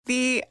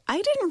the "I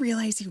didn't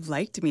realize you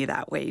liked me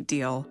that way"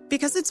 deal.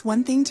 Because it's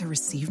one thing to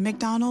receive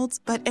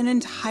McDonald's, but an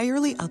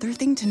entirely other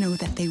thing to know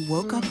that they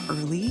woke up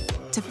early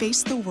to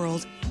face the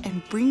world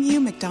and bring you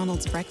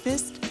McDonald's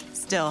breakfast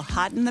still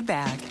hot in the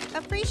bag.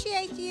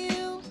 Appreciate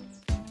you.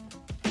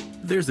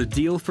 There's a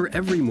deal for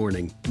every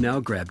morning. Now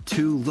grab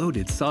 2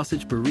 loaded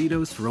sausage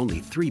burritos for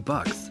only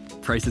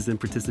 $3. Prices and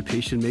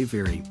participation may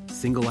vary.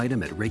 Single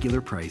item at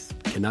regular price.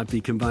 Cannot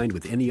be combined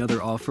with any other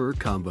offer or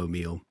combo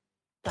meal.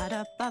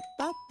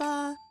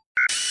 Ba-da-ba-ba-ba.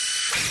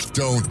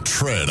 Don't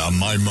tread on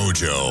my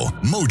mojo.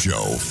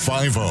 Mojo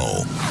 50.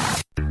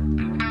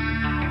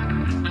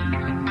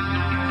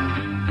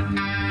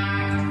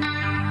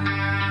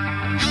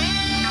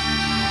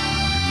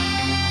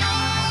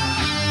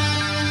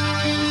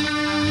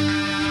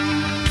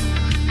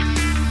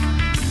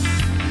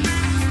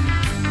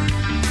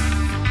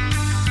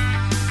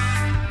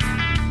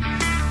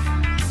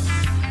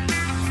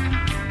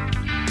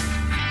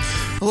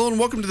 Hello and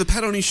welcome to the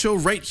Pat Oney Show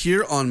right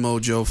here on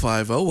Mojo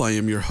 50. I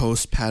am your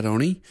host, Pat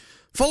Oney.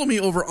 Follow me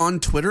over on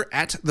Twitter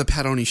at The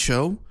Pat Oney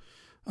Show.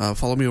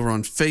 Follow me over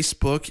on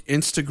Facebook,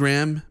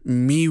 Instagram,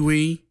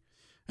 MeWe,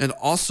 and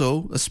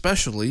also,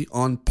 especially,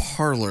 on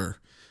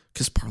Parler,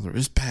 because Parler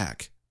is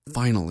back.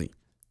 Finally.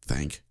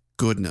 Thank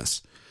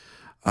goodness.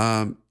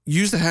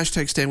 Use the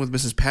hashtag Stand With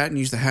Mrs. Pat and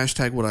use the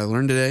hashtag What I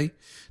Learned Today.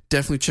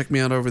 Definitely check me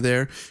out over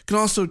there. You can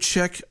also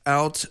check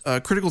out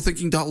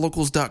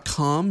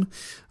criticalthinking.locals.com.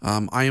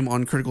 I am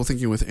on Critical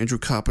Thinking with Andrew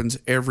Coppins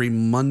every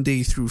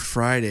Monday through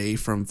Friday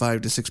from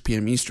 5 to 6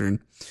 p.m.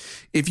 Eastern.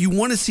 If you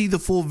want to see the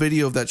full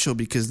video of that show,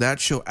 because that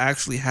show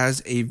actually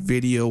has a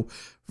video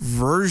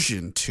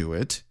version to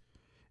it,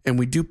 and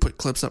we do put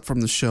clips up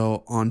from the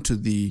show onto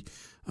the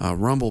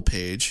Rumble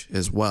page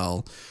as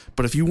well.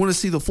 But if you want to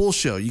see the full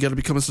show, you got to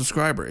become a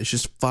subscriber. It's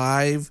just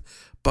 $5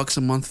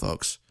 a month,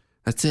 folks.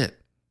 That's it.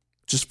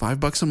 Just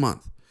 $5 a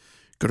month.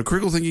 Go to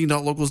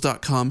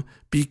criticalthinking.locals.com.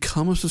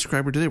 Become a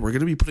subscriber today. We're going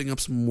to be putting up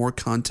some more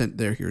content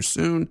there here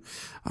soon.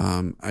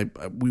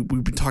 We've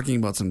been talking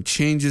about some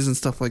changes and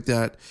stuff like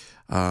that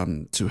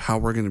to how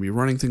we're going to be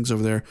running things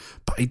over there.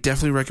 But I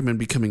definitely recommend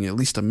becoming at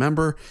least a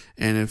member.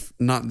 And if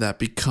not that,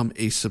 become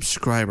a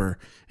subscriber.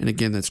 And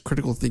again, that's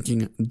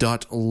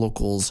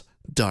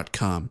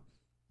criticalthinking.locals.com.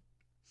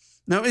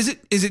 Now, is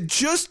it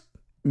just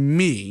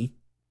me?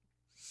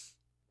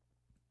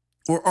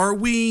 Or are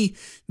we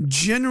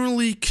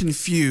generally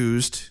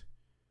confused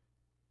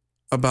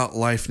about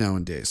life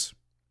nowadays?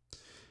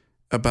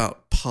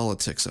 About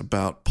politics,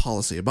 about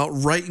policy, about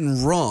right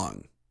and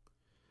wrong?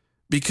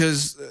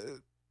 Because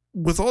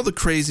with all the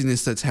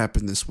craziness that's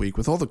happened this week,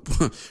 with all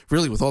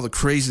the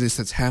craziness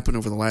that's happened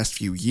over the last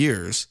few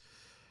years,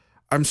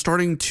 I'm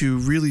starting to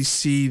really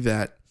see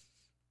that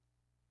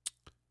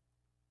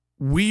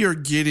we are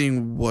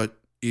getting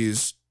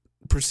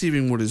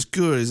perceiving what is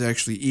good is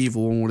actually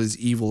evil, and what is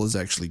evil is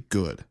actually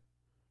good.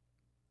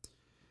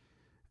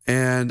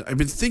 And I've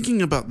been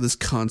thinking about this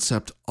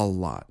concept a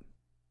lot,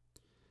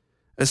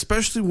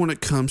 especially when it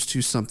comes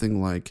to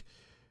something like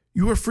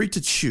you are free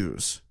to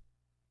choose,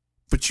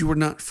 but you are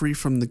not free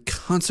from the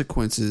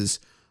consequences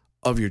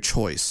of your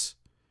choice.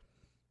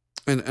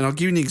 And I'll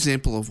give you an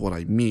example of what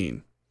I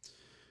mean.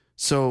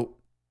 So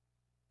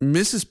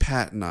Mrs.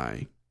 Pat and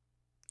I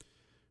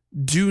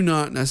do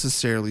not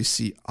necessarily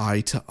see eye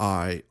to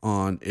eye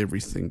on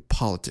everything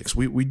politics.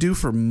 We do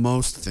for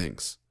most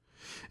things,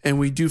 and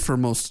we do for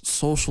most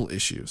social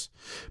issues.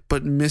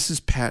 But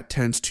Mrs. Pat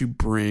tends to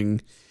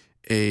bring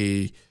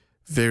a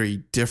very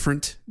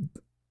different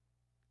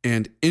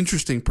and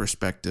interesting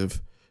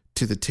perspective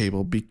to the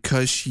table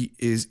because she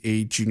is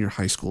a junior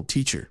high school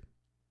teacher.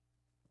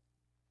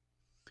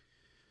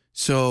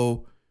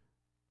 So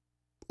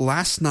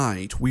last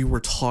night we were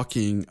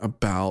talking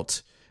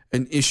about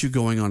an issue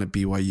going on at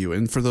BYU.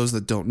 And for those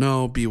that don't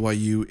know,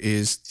 BYU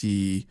is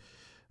the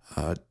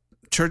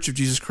Church of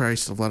Jesus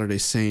Christ of Latter-day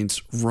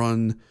Saints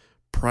run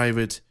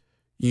private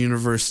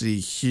university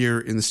here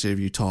in the state of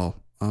Utah,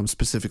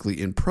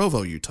 specifically in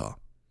Provo, Utah.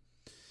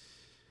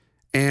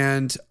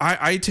 And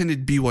I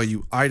attended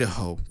BYU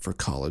Idaho for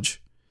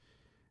college.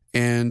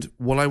 And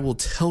what I will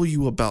tell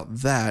you about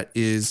that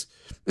is,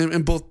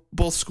 and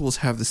both schools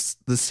have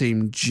the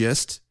same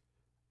gist,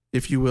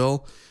 if you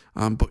will,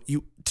 but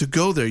to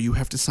go there, you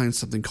have to sign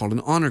something called an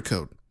honor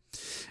code.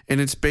 And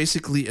it's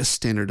basically a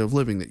standard of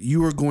living, that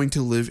you are going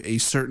to live a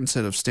certain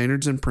set of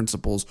standards and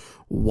principles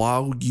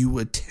while you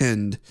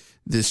attend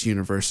this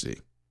university.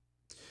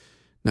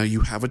 Now,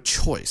 you have a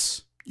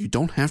choice. You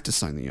don't have to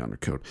sign the honor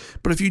code.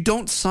 But if you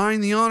don't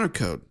sign the honor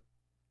code,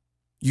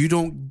 you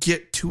don't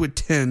get to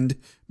attend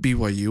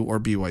BYU or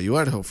BYU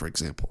Idaho, for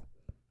example.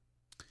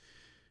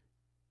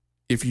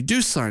 If you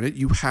do sign it,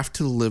 you have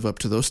to live up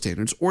to those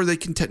standards, or they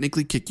can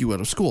technically kick you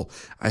out of school.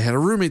 I had a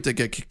roommate that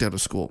got kicked out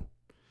of school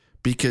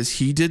because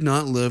he did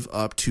not live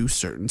up to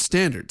certain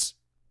standards.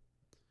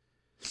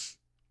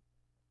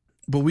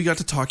 But we got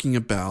to talking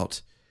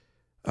about,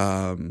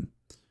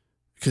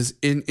 because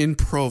in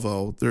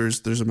Provo,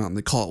 there's a mountain,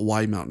 they call it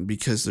Y Mountain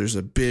because there's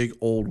a big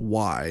old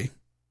Y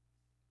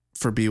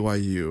for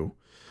BYU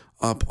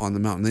up on the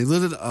mountain. They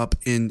lit it up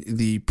in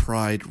the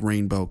pride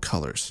rainbow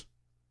colors.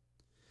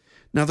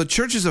 Now, the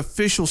church's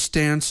official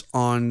stance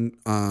on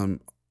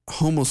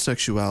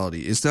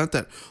homosexuality is not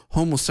that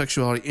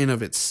homosexuality in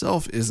of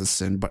itself is a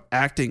sin, but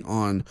acting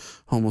on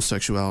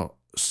homosexual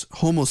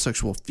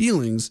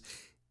feelings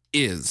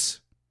is.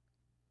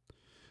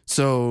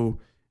 So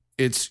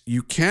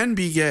you can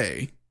be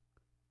gay,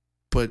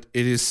 but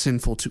it is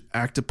sinful to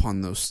act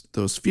upon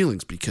those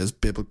feelings because,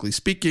 biblically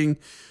speaking,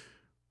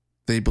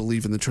 they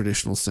believe in the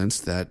traditional sense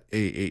that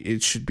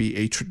it should be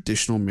a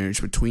traditional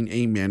marriage between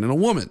a man and a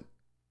woman.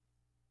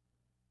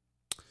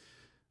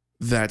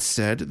 That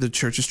said, the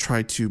church has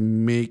tried to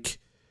make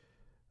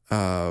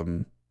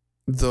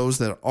those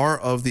that are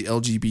of the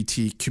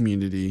LGBT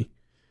community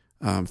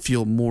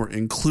feel more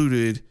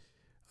included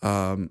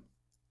on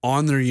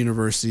their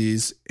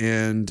universities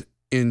and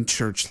in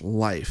church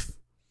life.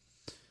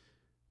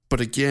 But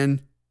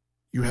again,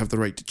 you have the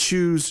right to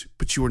choose,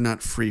 but you are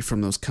not free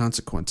from those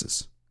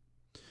consequences.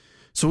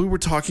 So we were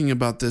talking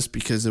about this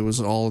because it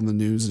was all in the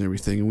news and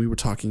everything, and we were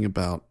talking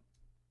about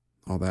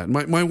all that.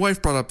 My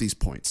wife brought up these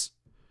points.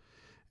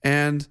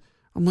 And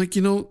I'm like,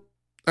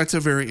 that's a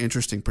very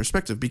interesting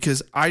perspective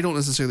because I don't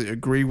necessarily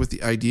agree with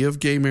the idea of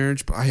gay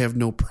marriage, but I have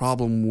no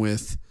problem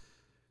with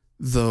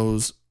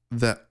those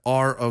that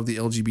are of the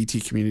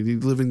LGBT community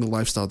living the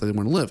lifestyle that they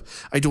want to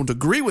live. I don't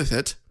agree with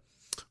it.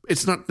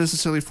 It's not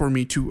necessarily for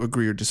me to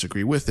agree or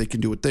disagree with. They can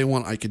do what they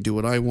want. I can do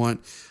what I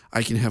want.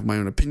 I can have my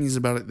own opinions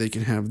about it. They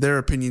can have their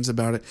opinions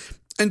about it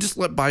and just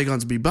let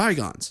bygones be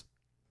bygones.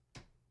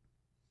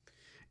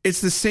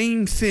 It's the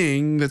same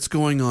thing that's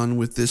going on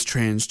with this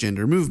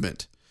transgender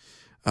movement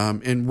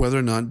and whether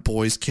or not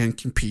boys can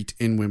compete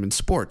in women's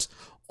sports.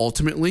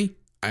 Ultimately,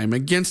 I'm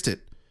against it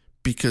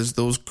because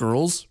those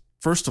girls,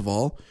 first of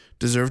all,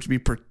 deserve to be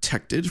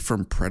protected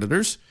from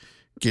predators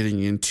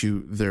getting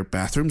into their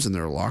bathrooms and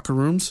their locker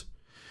rooms.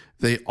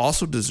 They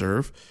also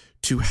deserve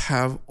to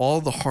have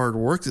all the hard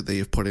work that they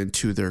have put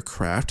into their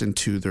craft and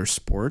to their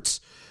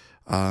sports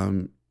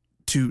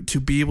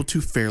to be able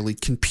to fairly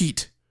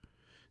compete.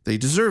 They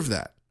deserve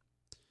that.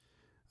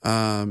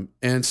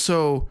 And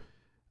so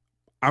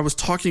I was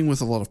talking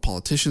with a lot of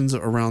politicians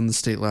around the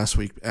state last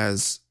week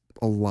as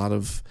a lot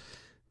of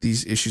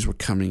these issues were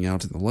coming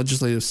out in the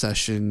legislative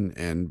session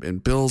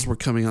and bills were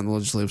coming out in the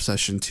legislative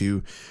session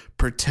to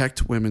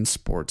protect women's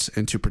sports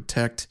and to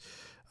protect,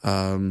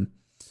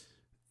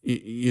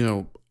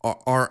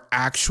 our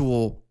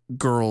actual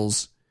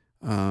girls,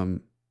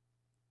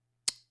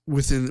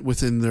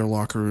 within their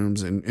locker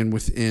rooms and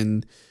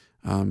within,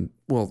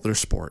 their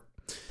sport.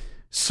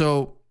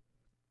 So,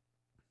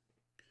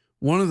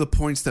 one of the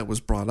points that was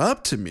brought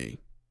up to me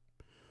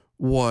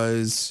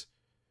was,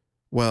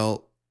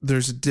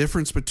 there's a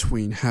difference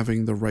between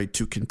having the right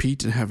to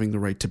compete and having the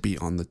right to be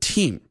on the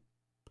team.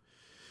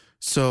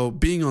 So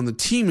being on the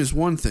team is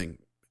one thing.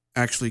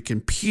 Actually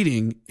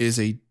competing is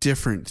a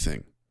different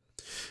thing.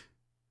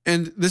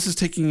 And this is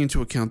taking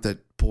into account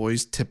that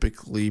boys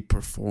typically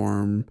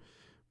perform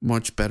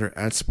much better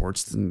at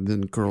sports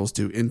than girls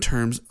do in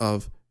terms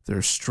of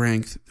their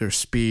strength, their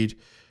speed.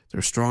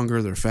 They're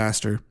stronger, they're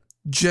faster.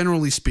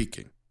 Generally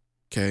speaking,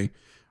 okay?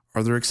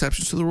 Are there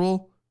exceptions to the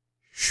rule?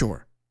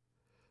 Sure.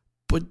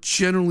 But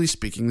generally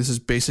speaking, this is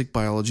basic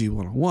biology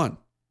 101.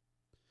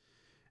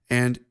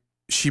 And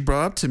she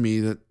brought up to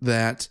me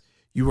that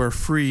you are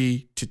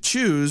free to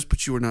choose,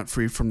 but you are not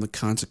free from the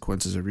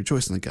consequences of your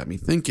choice. And that got me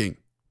thinking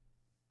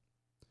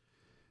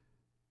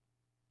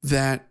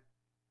that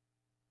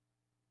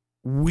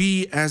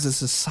we as a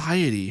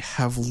society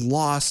have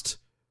lost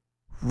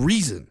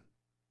reason.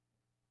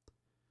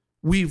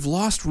 We've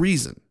lost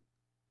reason.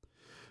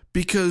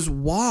 Because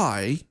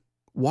why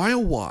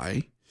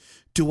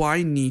do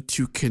I need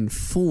to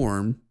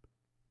conform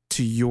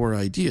to your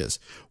ideas?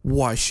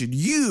 Why should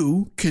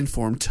you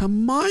conform to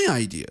my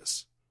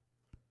ideas?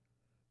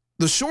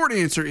 The short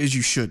answer is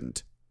you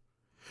shouldn't.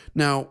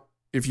 Now,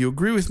 if you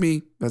agree with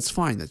me, that's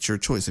fine. That's your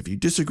choice. If you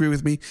disagree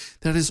with me,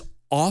 that is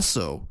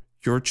also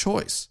your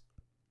choice.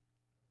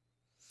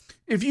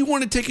 If you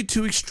want to take it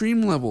to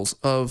extreme levels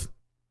of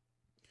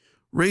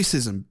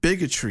racism,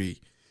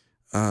 bigotry,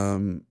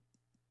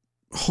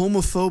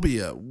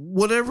 homophobia,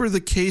 whatever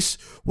the case,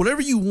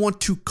 whatever you want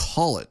to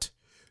call it,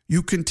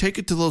 you can take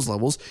it to those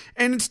levels,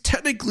 and it's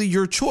technically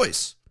your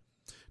choice.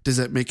 Does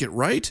that make it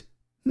right?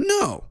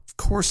 No, of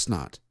course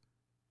not.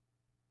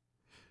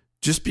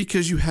 Just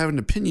because you have an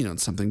opinion on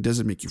something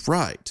doesn't make you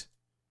right.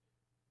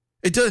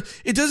 It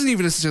doesn't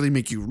even necessarily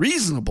make you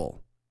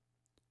reasonable.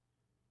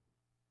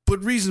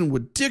 But reason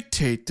would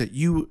dictate that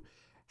you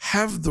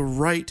have the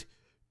right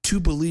to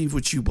believe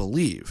what you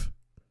believe,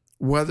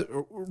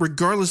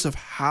 regardless of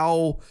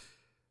how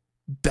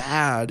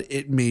bad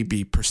it may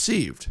be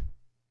perceived.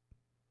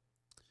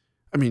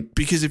 I mean,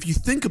 because if you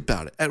think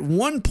about it, at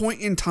one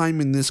point in time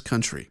in this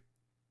country,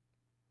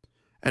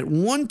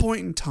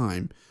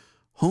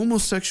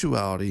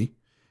 homosexuality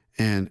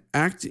and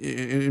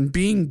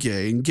being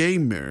gay and gay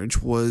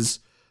marriage was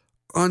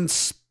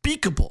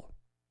unspeakable.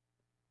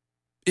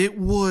 It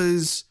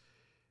was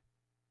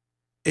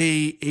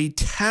a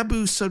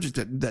taboo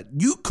subject that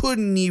you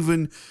couldn't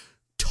even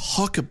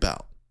talk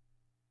about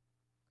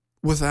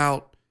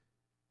without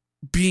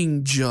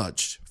being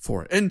judged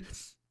for it. And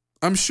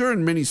I'm sure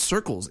in many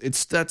circles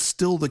that's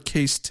still the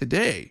case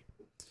today,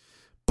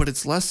 but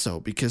it's less so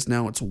because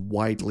now it's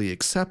widely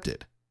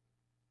accepted.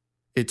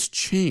 It's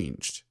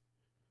changed.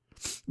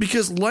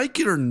 Because like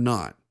it or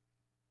not,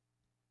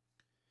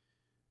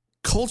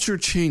 culture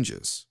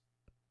changes.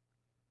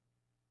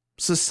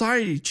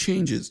 Society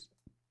changes.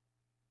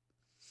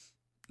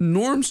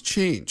 Norms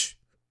change.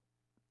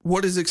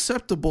 What is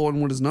acceptable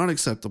and what is not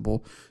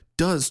acceptable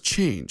does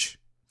change.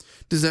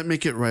 Does that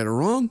make it right or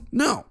wrong?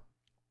 No.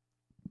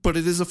 But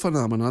it is a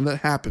phenomenon that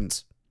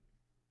happens.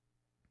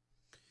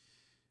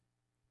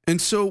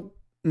 And so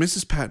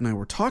Mrs. Pat and I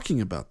were talking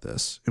about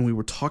this, and we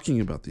were talking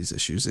about these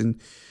issues, and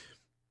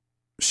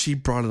she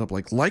brought it up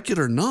like it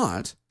or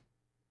not,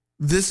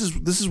 this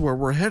is where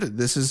we're headed.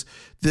 This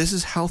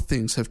is how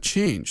things have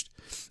changed.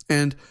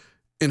 And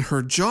in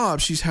her job,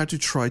 she's had to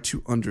try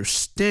to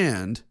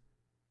understand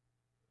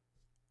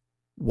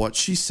what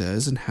she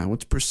says and how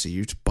it's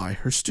perceived by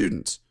her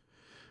students.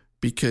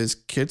 Because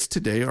kids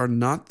today are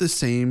not the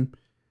same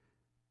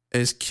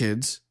as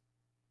kids,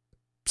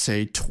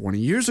 say, 20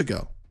 years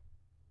ago.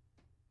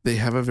 They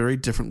have a very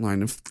different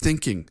line of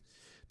thinking.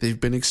 They've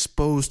been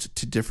exposed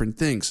to different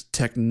things.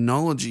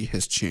 Technology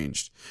has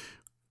changed,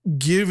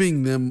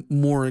 giving them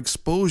more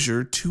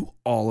exposure to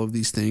all of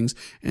these things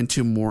and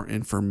to more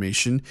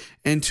information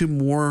and to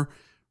more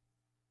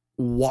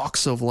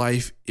walks of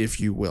life, if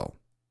you will.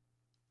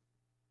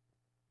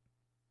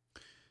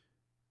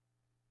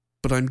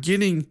 But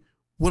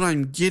what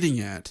I'm getting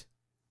at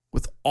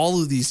with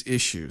all of these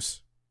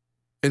issues,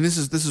 and this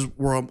is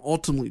where I'm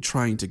ultimately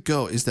trying to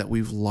go, is that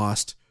we've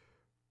lost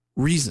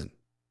reason.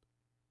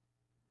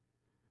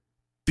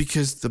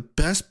 Because the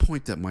best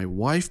point that my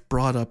wife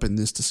brought up in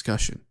this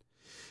discussion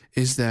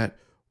is that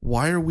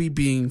why are we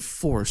being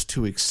forced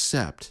to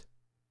accept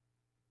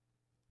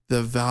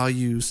the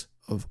values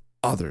of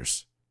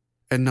others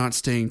and not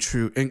staying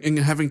true and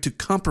having to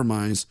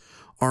compromise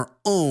our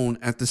own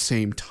at the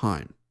same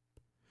time?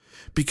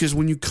 Because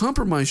when you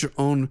compromise your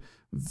own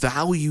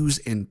values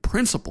and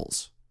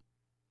principles,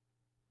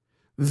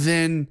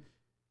 then,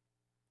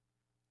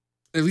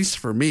 at least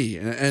for me,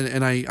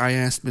 and I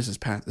asked Mrs.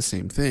 Pat the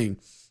same thing,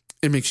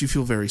 it makes you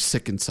feel very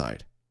sick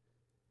inside.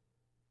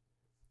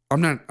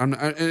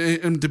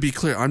 And to be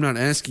clear, I'm not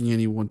asking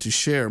anyone to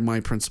share my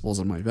principles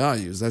and my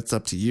values. That's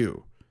up to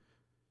you.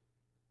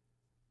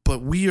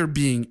 But we are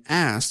being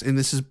asked, and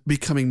this is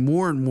becoming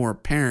more and more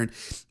apparent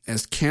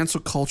as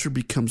cancel culture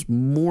becomes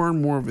more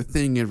and more of a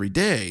thing every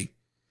day,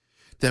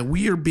 that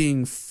we are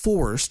being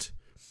forced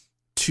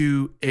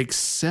to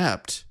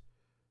accept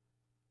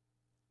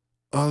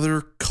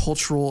other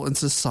cultural and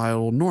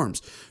societal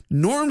norms.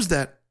 Norms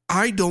that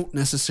I don't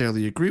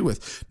necessarily agree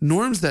with.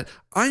 Norms that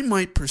I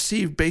might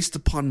perceive based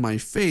upon my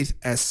faith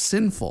as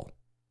sinful.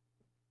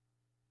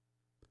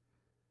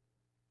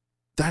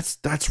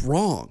 That's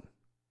wrong.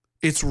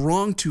 It's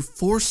wrong to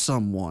force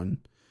someone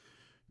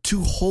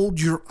to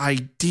hold your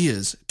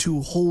ideas,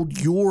 to hold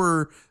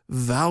your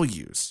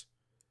values.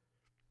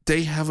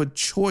 They have a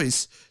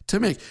choice to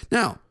make.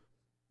 Now,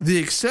 the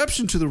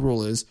exception to the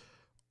rule is,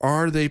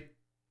 are they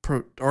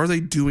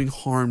doing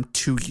harm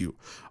to you?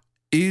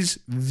 Is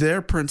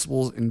their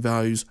principles and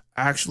values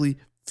actually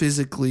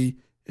physically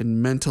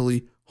and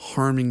mentally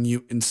harming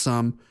you in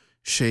some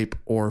shape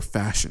or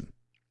fashion?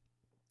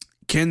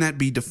 Can that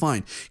be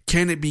defined?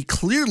 Can it be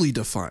clearly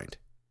defined?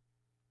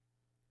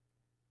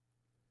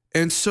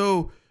 And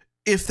so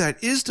if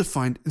that is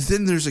defined,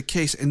 then there's a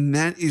case, and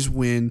that is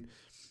when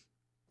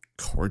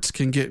courts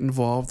can get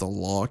involved, the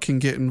law can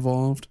get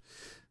involved.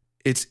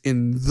 It's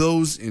in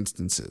those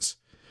instances.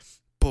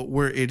 But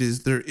where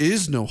there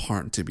is no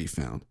harm to be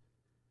found,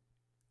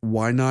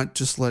 why not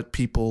just let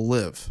people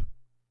live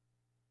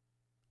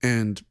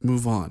and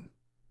move on?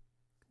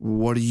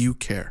 What do you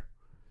care?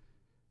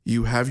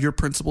 You have your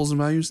principles and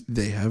values,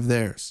 they have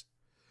theirs.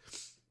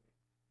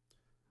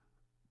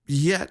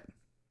 Yet,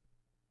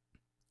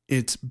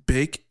 it's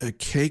bake a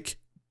cake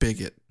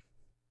bigot.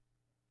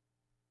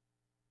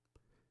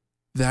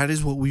 That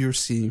is what we are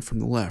seeing from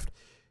the left.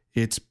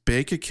 It's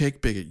bake a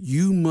cake bigot.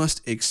 You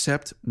must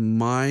accept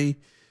my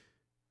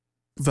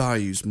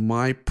values,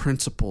 my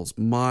principles,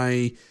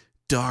 my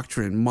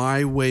doctrine,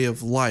 my way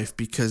of life,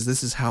 because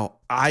this is how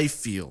I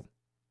feel.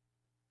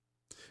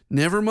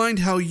 Never mind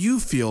how you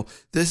feel.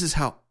 This is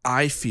how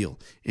I feel,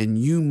 and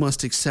you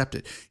must accept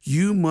it.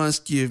 You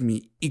must give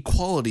me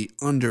equality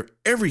under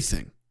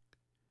everything.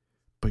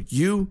 But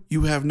you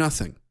have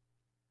nothing.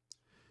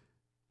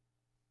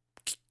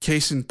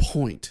 Case in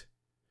point,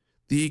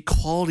 the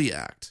Equality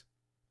Act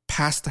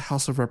passed the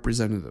House of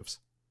Representatives.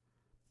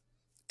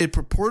 It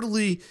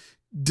purportedly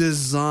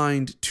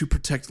designed to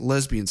protect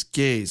lesbians,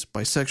 gays,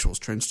 bisexuals,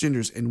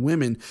 transgenders, and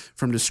women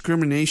from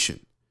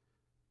discrimination.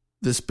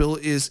 This bill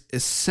is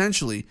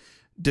essentially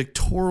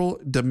dictatorial,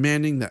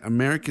 demanding that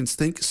Americans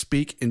think,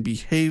 speak, and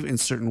behave in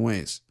certain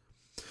ways.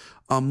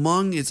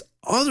 Among its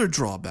other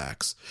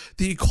drawbacks,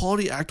 the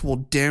Equality Act will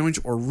damage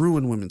or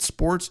ruin women's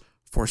sports,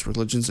 force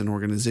religions and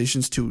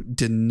organizations to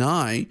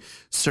deny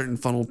certain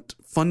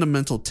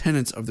fundamental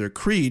tenets of their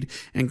creed,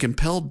 and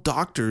compel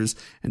doctors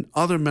and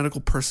other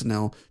medical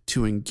personnel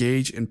to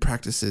engage in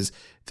practices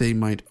they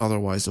might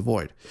otherwise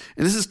avoid.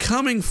 And this is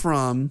coming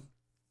from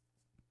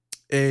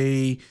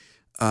an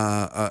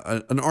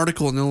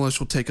article on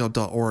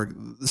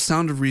intellectualtakeout.org. The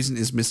Sound of Reason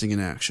is Missing in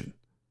Action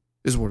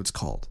is what it's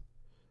called.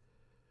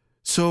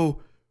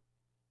 So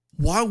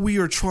while we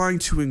are trying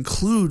to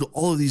include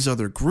all of these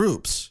other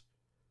groups,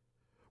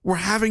 we're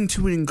having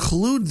to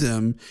include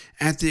them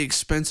at the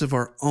expense of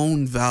our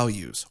own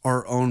values,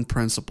 our own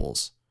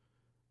principles.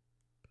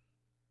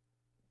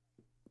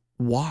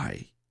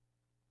 Why?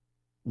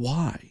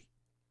 Why?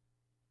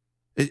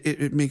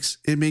 It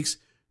makes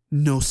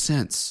no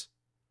sense.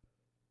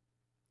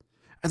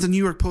 At the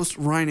New York Post,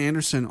 Ryan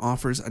Anderson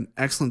offers an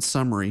excellent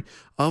summary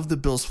of the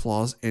bill's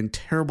flaws and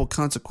terrible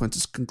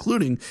consequences,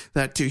 concluding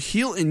that to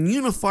heal and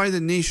unify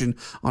the nation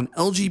on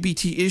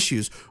LGBT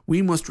issues,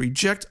 we must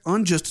reject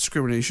unjust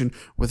discrimination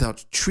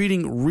without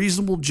treating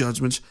reasonable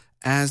judgments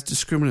as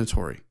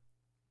discriminatory.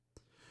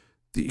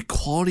 The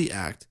Equality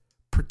Act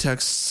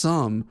protects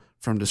some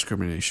from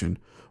discrimination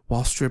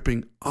while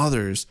stripping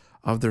others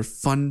of their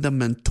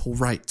fundamental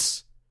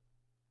rights.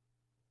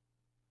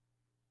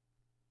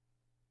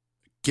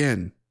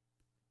 Again,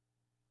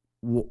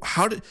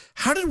 how did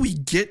we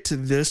get to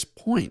this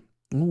point?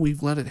 Well,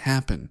 we've let it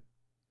happen.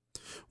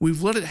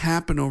 We've let it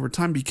happen over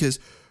time because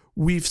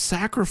we've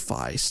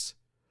sacrificed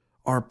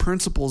our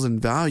principles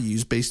and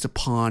values based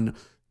upon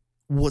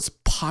what's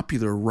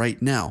popular right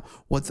now,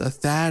 what the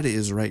fad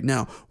is right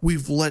now.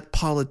 We've let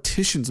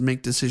politicians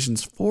make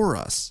decisions for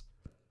us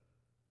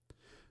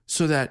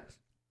so that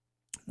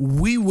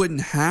we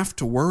wouldn't have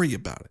to worry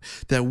about it,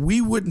 that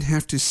we wouldn't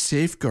have to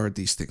safeguard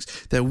these things,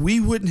 that we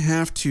wouldn't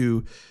have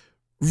to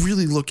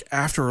really look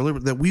after our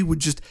liberty, that we would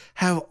just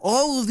have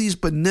all of these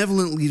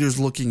benevolent leaders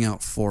looking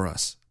out for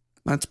us.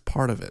 That's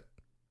part of it.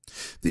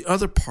 The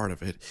other part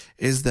of it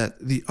is that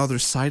the other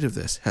side of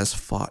this has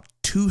fought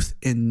tooth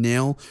and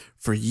nail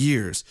for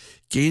years,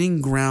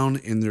 gaining ground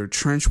in their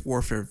trench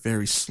warfare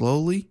very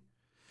slowly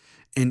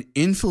and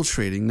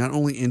infiltrating not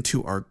only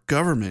into our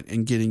government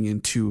and getting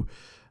into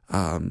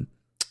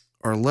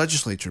our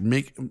legislature,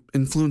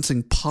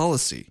 influencing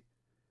policy,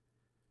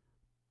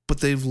 but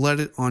they've led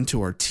it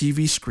onto our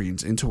TV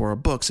screens, into our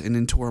books, and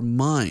into our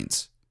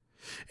minds.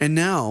 And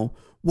now,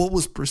 what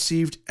was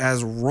perceived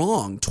as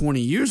wrong 20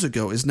 years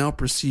ago is now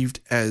perceived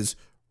as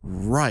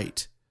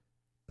right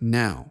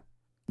now.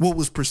 What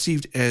was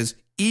perceived as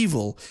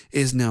evil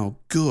is now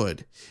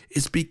good.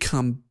 It's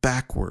become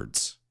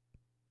backwards.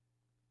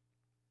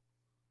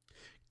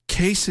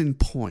 Case in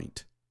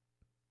point,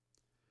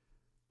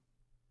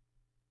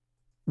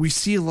 we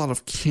see a lot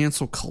of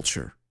cancel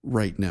culture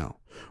right now.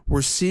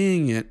 We're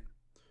seeing it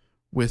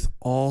with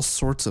all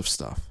sorts of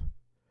stuff,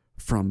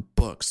 from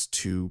books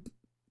to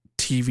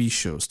TV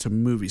shows, to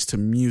movies, to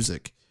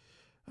music,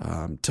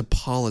 to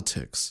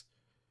politics.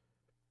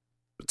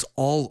 It's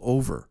all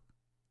over.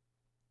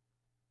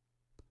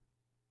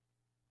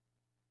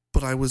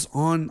 But I was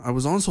on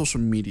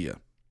social media,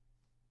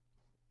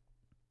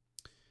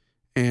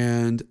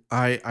 and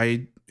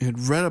I had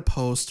read a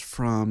post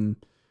from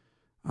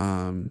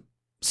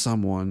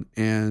someone,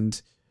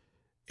 and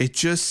it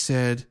just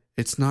said,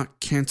 it's not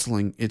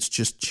canceling, it's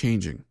just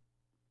changing.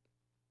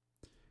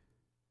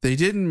 They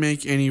didn't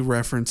make any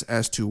reference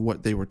as to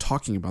what they were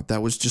talking about.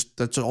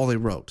 That's all they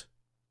wrote.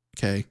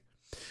 Okay.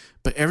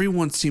 But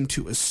everyone seemed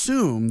to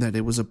assume that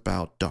it was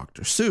about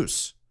Dr.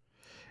 Seuss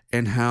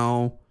and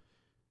how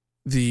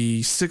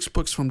the 6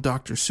 books from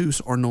Dr. Seuss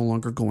are no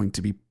longer going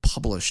to be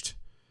published.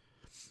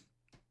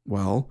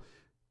 Well,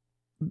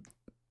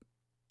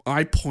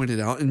 I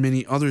pointed out, and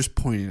many others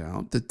pointed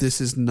out, that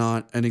this is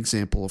not an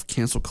example of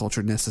cancel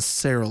culture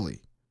necessarily.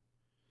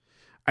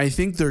 I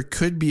think there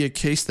could be a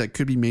case that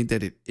could be made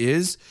that it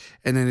is,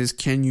 and that is,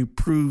 can you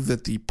prove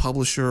that the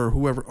publisher or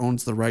whoever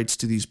owns the rights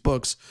to these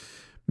books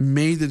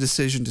made the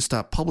decision to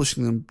stop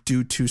publishing them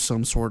due to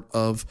some sort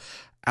of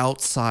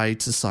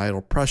outside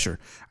societal pressure?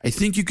 I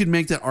think you could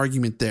make that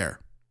argument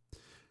there.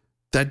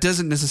 That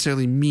doesn't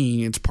necessarily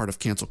mean it's part of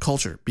cancel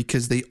culture,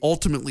 because they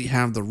ultimately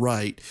have the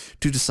right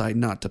to decide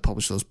not to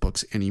publish those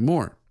books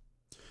anymore.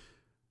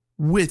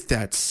 With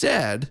that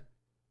said,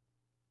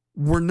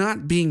 we're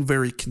not being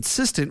very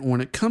consistent when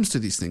it comes to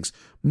these things.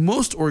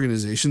 Most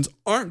organizations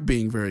aren't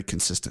being very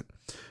consistent.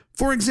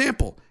 For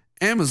example,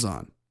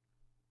 Amazon.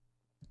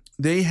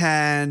 They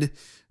had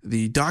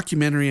the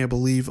documentary, I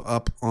believe,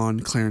 up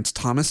on Clarence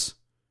Thomas,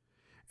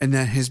 and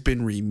that has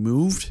been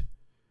removed,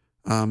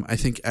 I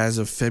think, as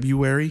of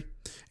February.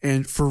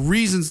 And for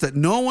reasons that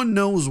no one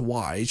knows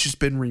why, it's just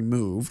been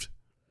removed.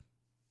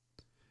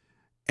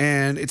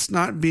 And it's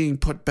not being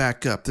put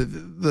back up.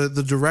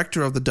 The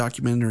director of the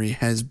documentary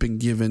has been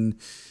given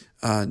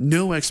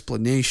no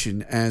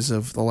explanation as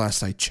of the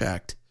last I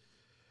checked.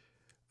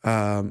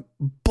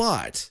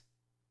 But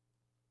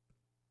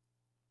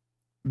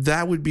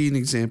that would be an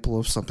example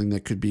of something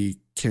that could be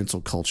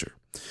cancel culture.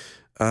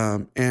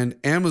 And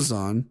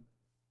Amazon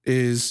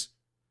is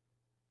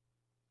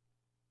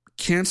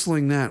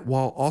canceling that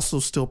while also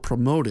still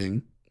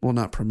promoting, well,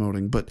 not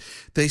promoting, but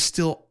they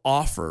still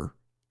offer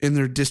in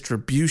their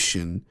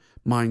distribution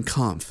Mein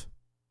Kampf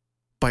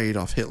by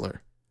Adolf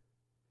Hitler.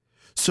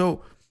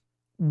 So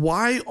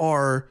why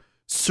are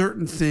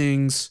certain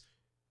things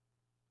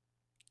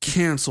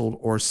canceled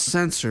or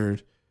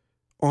censored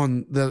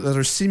on that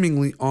are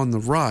seemingly on the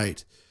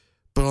right,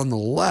 but on the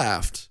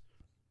left,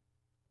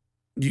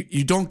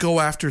 you don't go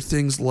after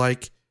things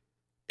like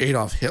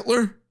Adolf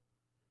Hitler,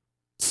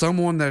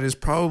 someone that is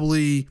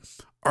probably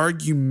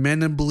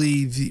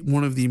argumentably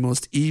one of the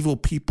most evil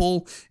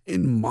people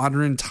in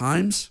modern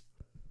times,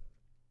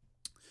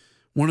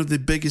 one of the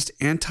biggest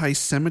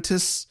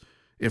anti-Semitists,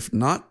 if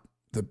not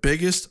the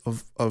biggest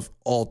of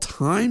all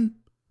time.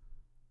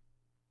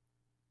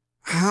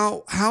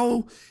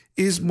 How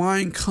is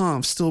Mein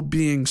Kampf still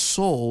being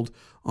sold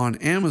on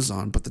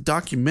Amazon, but the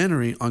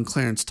documentary on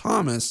Clarence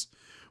Thomas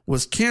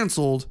was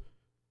canceled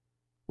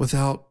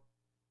without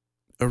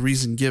a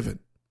reason given?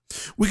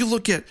 We could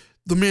look at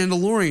The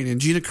Mandalorian and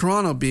Gina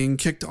Carano being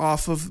kicked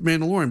off of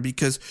Mandalorian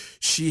because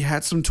she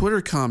had some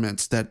Twitter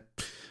comments that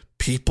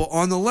people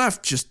on the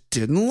left just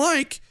didn't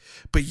like,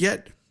 but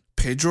yet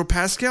Pedro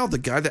Pascal, the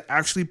guy that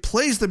actually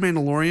plays the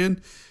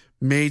Mandalorian,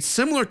 made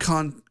similar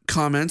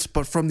comments,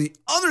 but from the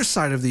other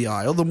side of the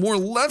aisle, the more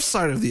left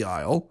side of the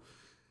aisle,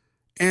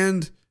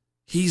 and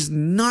he's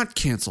not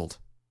canceled.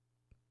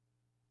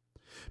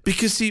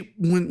 Because see,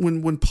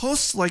 when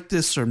posts like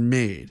this are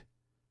made,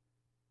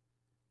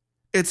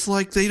 it's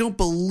like they don't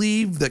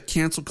believe that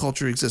cancel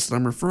culture exists. And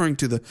I'm referring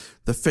to the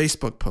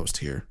Facebook post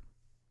here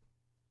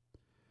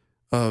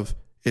of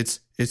it's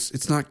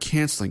not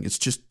canceling, it's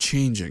just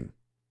changing.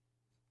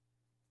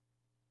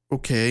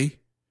 Okay,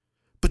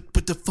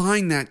 but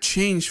define that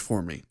change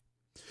for me,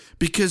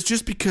 because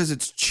just because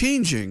it's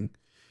changing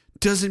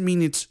doesn't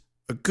mean it's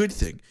a good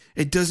thing.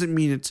 It doesn't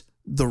mean it's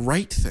the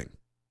right thing.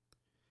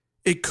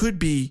 It could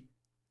be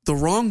the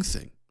wrong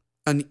thing,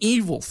 an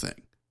evil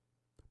thing,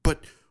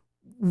 but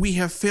we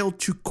have failed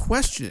to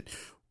question it.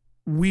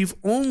 We've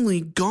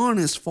only gone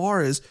as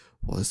far as,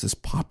 well, is this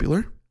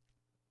popular?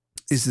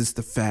 Is this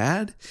the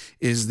fad?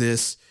 Is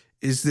this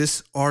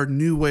our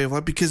new way of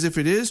life? Because if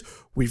it is,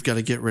 we've got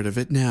to get rid of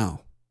it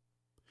now.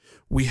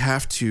 We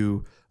have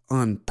to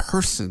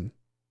unperson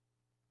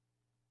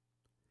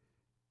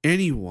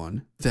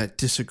anyone that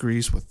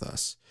disagrees with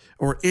us,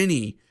 or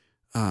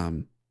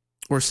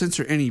or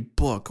censor any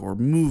book or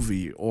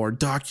movie or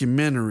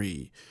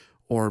documentary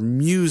or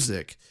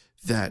music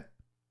that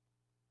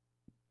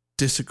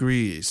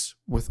disagrees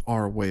with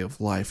our way of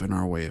life and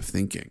our way of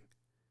thinking.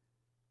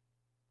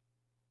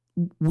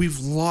 We've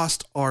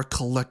lost our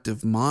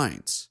collective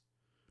minds.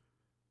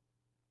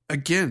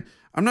 Again,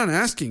 I'm not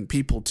asking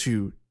people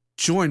to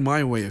join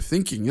my way of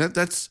thinking.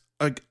 That's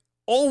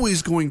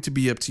always going to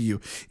be up to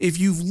you. If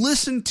you've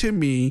listened to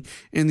me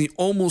in the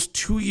almost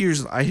 2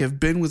 years that I have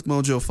been with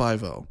Mojo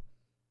 50,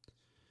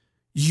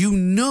 you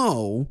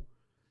know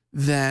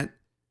that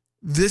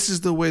this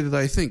is the way that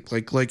I think.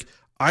 Like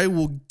I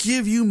will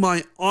give you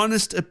my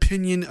honest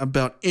opinion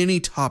about any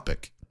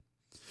topic,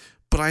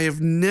 but I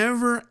have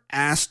never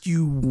asked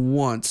you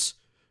once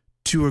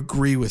to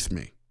agree with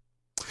me.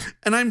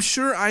 And I'm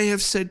sure I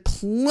have said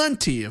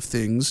plenty of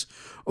things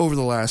over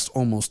the last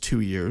almost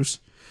 2 years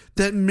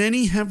that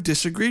many have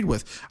disagreed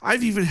with.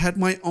 I've even had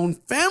my own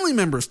family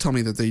members tell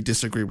me that they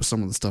disagree with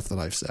some of the stuff that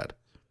I've said.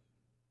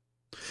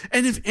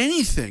 And if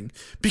anything,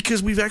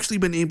 because we've actually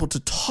been able to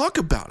talk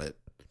about it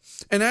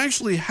and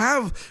actually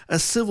have a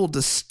civil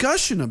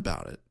discussion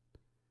about it,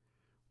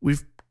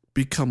 we've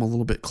become a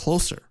little bit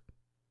closer.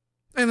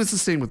 And it's the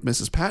same with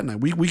Mrs. Pat and I.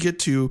 We get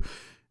to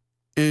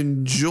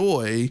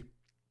enjoy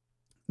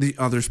the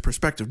other's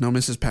perspective. Now,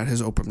 Mrs. Pat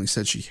has openly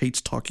said she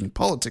hates talking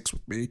politics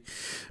with me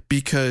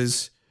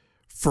because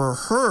for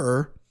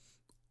her,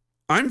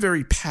 I'm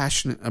very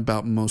passionate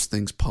about most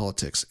things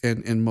politics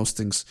and most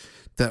things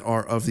that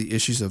are of the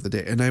issues of the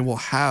day. And I will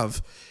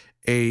have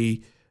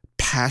a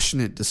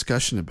passionate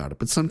discussion about it.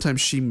 But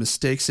sometimes she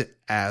mistakes it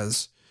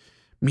as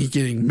me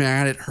getting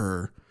mad at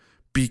her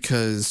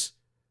because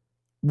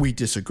we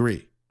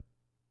disagree.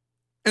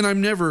 And I've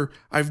never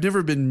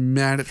been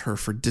mad at her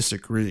for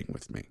disagreeing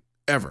with me,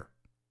 ever.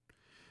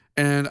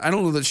 And I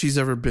don't know that she's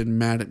ever been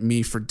mad at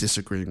me for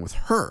disagreeing with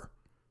her.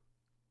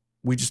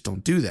 We just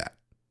don't do that.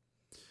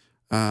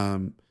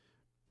 And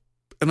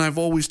I've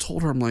always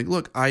told her, I'm like,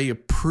 look, I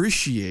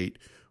appreciate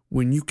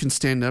when you can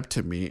stand up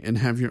to me and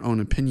have your own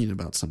opinion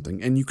about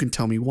something, and you can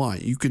tell me why.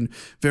 You can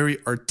very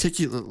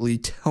articulately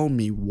tell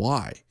me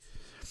why.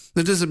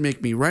 That doesn't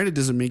make me right. It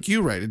doesn't make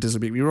you right. It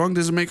doesn't make me wrong. It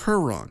doesn't make her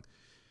wrong.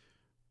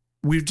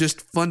 We've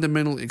just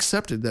fundamentally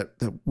accepted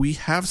that we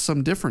have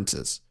some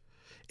differences.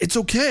 It's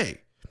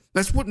okay.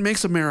 That's what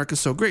makes America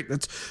so great.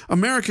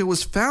 America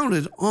was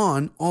founded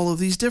on all of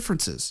these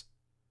differences.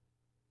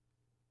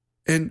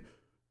 And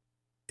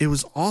it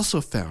was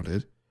also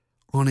founded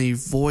on a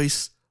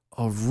voice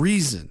of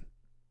reason.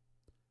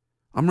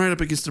 I'm right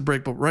up against the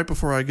break, but right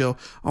before I go,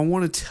 I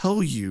want to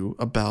tell you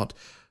about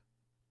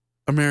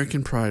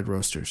American Pride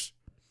Roasters.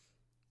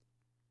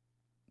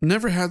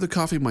 Never had the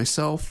coffee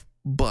myself,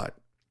 but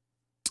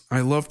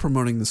I love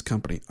promoting this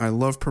company. I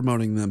love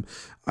promoting them.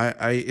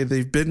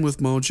 They've been with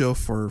Mojo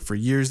for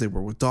years. They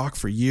were with Doc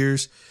for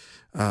years.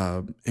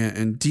 And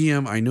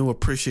DM, I know,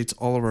 appreciates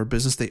all of our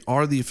business. They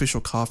are the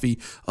official coffee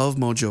of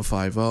Mojo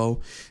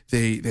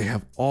 50. They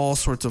have all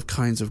sorts of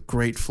kinds of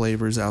great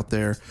flavors out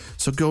there.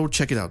 So go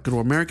check it out. Go to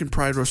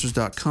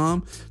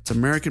AmericanPrideRoasters.com. It's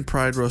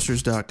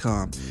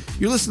AmericanPrideRoasters.com.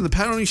 You're listening to the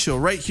Pat Oney Show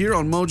right here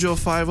on Mojo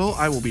 50.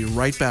 I will be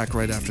right back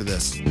right after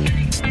this.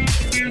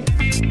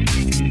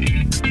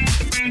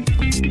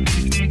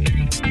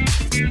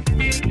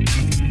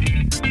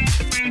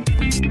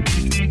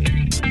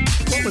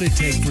 What would it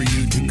take for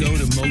you to go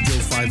to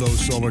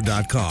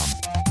Mojo50Solar.com?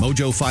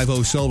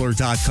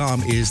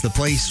 Mojo50Solar.com is the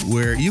place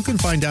where you can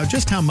find out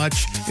just how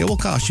much it will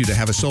cost you to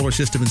have a solar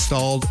system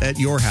installed at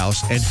your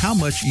house and how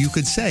much you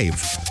could save.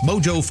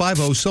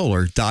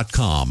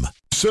 Mojo50Solar.com.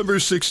 December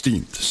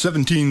 16th,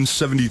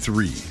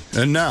 1773.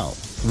 And now,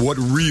 what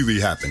really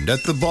happened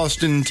at the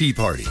Boston Tea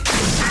Party.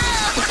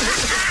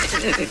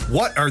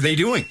 What are they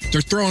doing?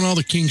 They're throwing all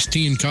the king's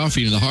tea and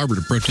coffee into the harbor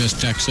to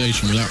protest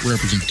taxation without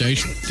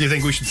representation. Do you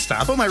think we should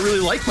stop them? I really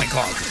like my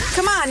coffee.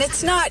 Come on,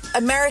 it's not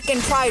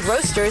American Pride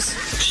Roasters.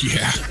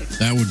 Yeah,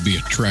 that would be a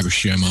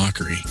trebuchet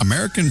mockery.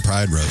 American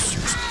Pride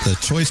Roasters, the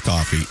choice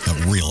coffee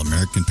of real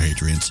American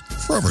patriots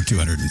for over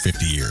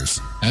 250 years.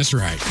 That's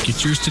right.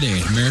 Get yours today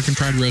at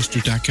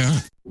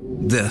AmericanPrideRoasters.com.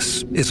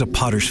 This is a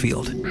potter's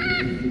field.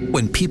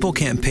 When people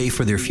can't pay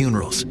for their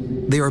funerals,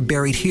 they are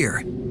buried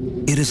here.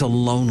 It is a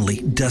lonely,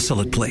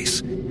 desolate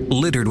place,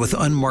 littered with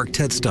unmarked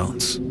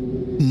headstones.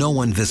 No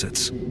one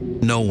visits.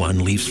 No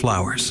one leaves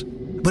flowers.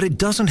 But it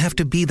doesn't have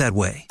to be that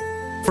way.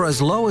 For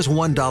as low as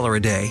 $1 a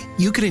day,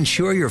 you can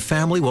ensure your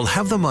family will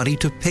have the money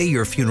to pay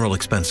your funeral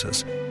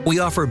expenses. We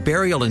offer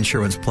burial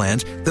insurance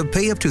plans that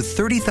pay up to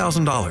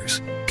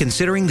 $30,000.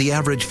 Considering the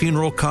average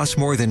funeral costs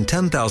more than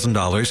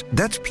 $10,000,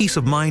 that's peace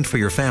of mind for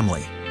your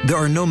family. There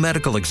are no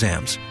medical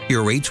exams,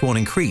 your rates won't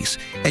increase,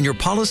 and your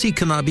policy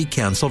cannot be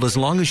canceled as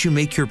long as you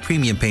make your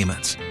premium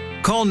payments.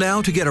 Call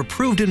now to get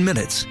approved in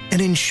minutes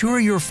and ensure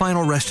your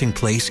final resting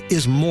place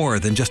is more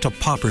than just a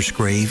pauper's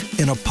grave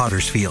in a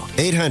potter's field.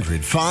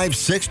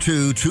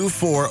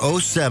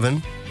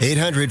 800-562-2407.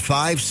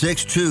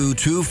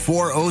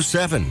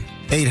 800-562-2407.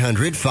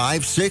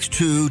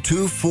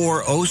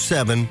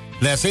 800-562-2407.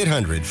 That's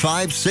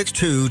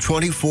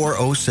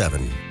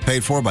 800-562-2407.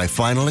 Paid for by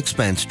Final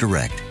Expense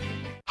Direct.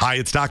 Hi,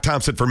 it's Doc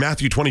Thompson for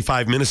Matthew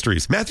 25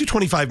 Ministries. Matthew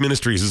 25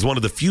 Ministries is one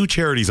of the few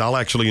charities I'll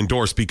actually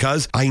endorse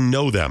because I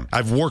know them.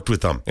 I've worked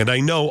with them, and I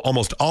know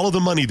almost all of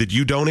the money that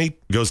you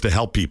donate goes to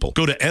help people.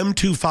 Go to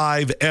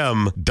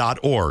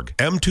m25m.org,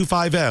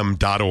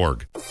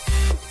 m25m.org.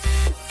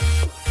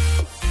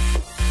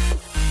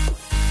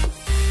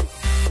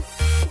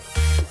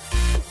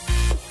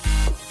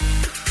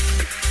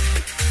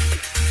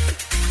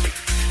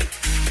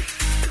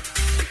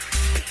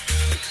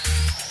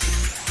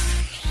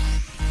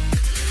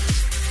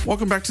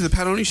 Welcome back to the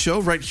Pat Oney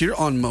Show right here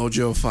on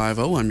Mojo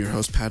 50. I'm your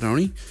host, Pat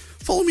Oney.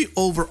 Follow me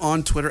over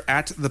on Twitter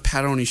at the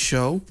Pat Oney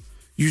Show.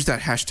 Use that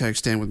hashtag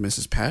Stand with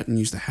Mrs. Pat and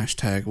use the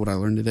hashtag What I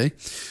Learned Today.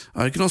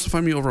 You can also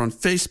find me over on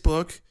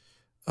Facebook,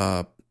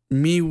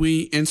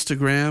 MeWe,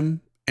 Instagram,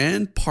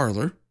 and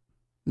Parler.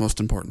 Most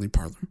importantly,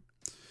 Parler.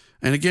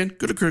 And again,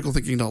 go to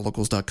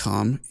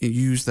criticalthinking.locals.com and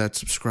use that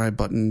subscribe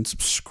button.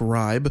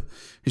 Subscribe.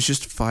 It's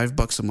just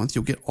 $5 a month.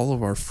 You'll get all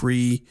of our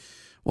free...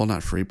 Well,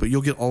 not free, but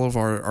you'll get all of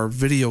our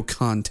video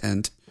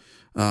content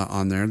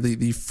on there,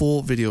 the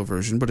full video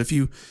version. But if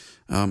you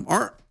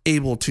are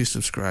able to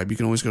subscribe, you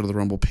can always go to the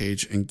Rumble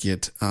page and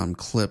get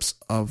clips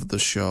of the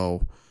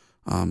show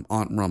on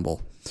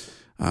Rumble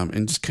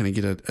and just kind of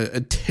get a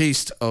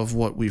taste of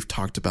what we've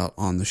talked about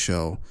on the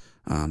show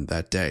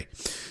that day.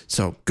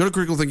 So go to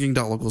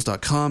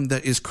criticalthinking.locals.com.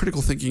 That is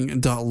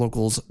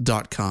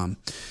criticalthinking.locals.com.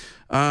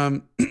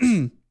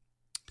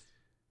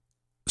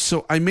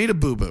 So I made a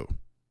boo-boo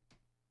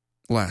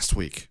last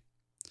week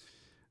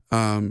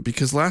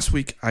because last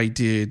week I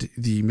did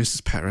the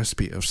Mrs. Pat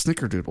recipe of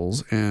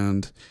snickerdoodles,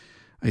 and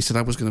I said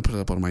I was going to put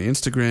it up on my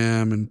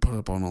Instagram and put it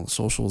up on all the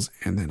socials,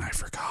 and then I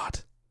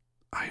forgot.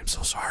 I am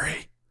so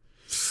sorry.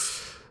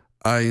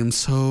 I am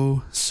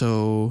so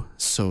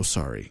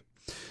sorry.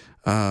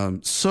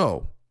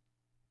 So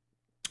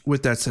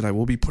with that said, I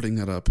will be putting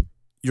that up.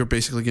 You're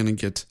basically going to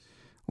get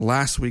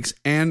last week's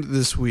and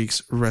this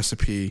week's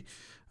recipe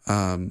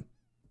on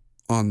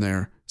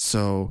there.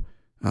 So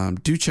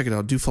do check it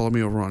out. Do follow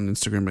me over on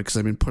Instagram because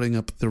I've been putting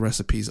up the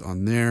recipes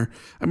on there.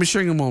 I've been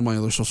sharing them on my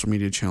other social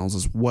media channels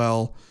as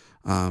well.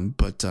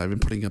 But I've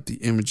been putting up the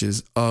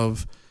images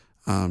of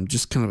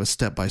just kind of a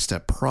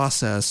step-by-step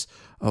process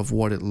of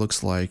what it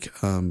looks like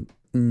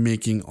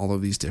making all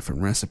of these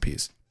different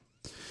recipes.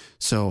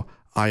 So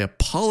I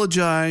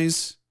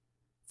apologize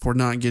for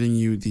not getting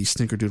you the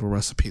snickerdoodle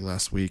recipe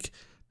last week.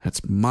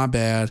 That's my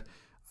bad.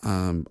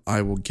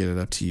 I will get it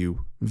up to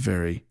you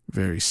very,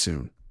 very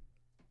soon.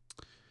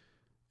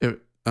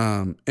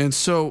 And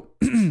so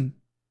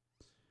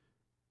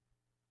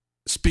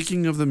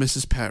speaking of the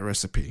Mrs. Pat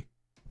recipe,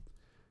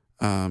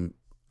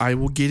 I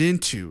will get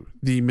into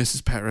the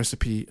Mrs. Pat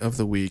recipe of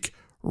the week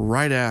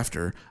right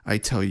after I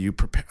tell you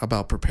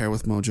about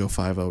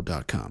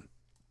preparewithmojo50.com.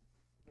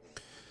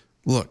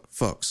 Look,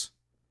 folks,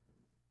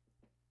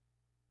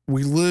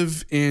 we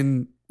live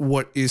in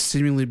what is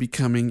seemingly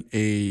becoming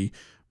a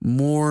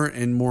more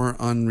and more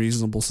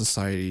unreasonable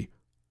society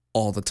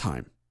all the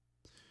time.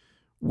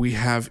 We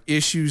have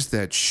issues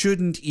that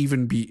shouldn't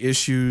even be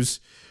issues.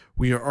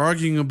 We are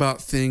arguing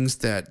about things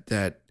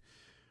that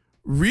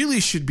really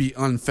should be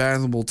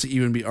unfathomable to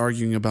even be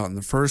arguing about in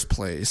the first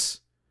place,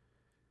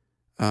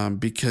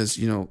 because,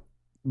 you know,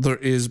 there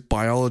is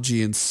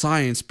biology and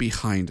science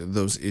behind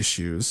those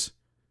issues.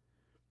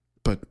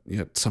 But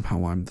yet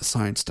somehow I'm the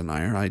science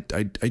denier. I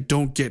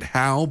don't get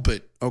how,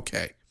 but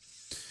okay.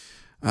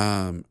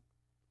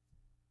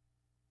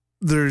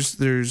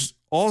 There's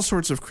all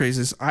sorts of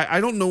craziness.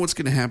 I don't know what's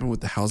going to happen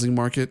with the housing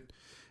market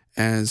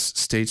as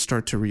states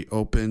start to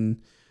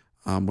reopen.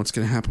 What's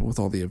going to happen with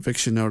all the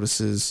eviction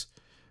notices.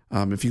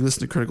 If you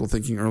listen to Critical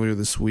Thinking earlier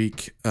this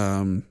week,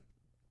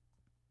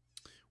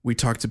 we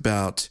talked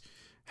about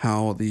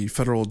how the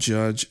federal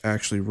judge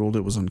actually ruled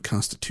it was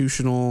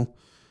unconstitutional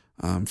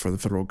for the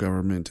federal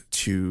government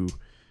to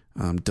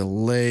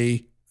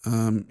delay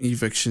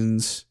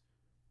evictions.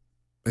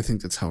 I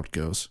think that's how it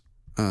goes,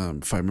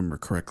 if I remember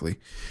correctly.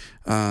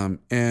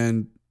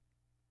 And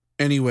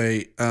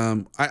anyway,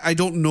 I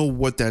don't know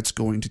what that's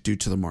going to do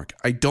to the market.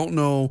 I don't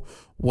know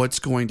what's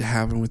going to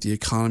happen with the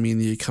economy in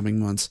the coming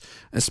months,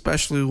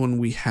 especially when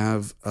we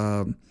have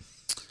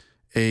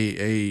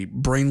a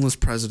brainless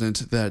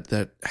president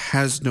that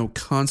has no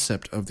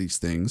concept of these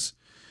things.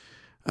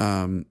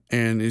 And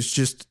is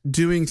just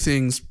doing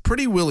things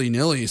pretty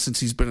willy-nilly since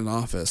he's been in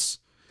office.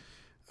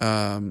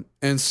 And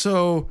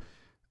so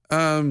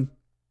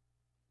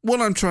what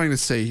I'm trying to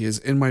say is,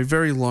 in my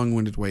very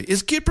long-winded way,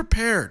 is get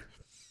prepared.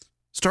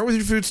 Start with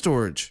your food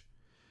storage.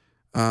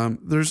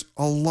 There's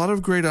a lot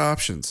of great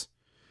options.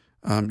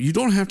 You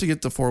don't have to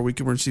get the 4-week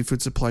emergency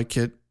food supply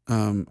kit.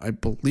 I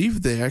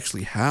believe they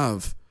actually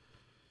have,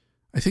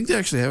 I think they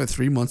actually have a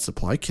 3-month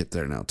supply kit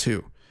there now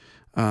too.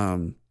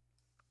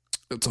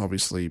 It's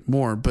obviously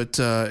more, but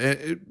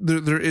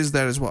there is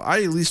that as well.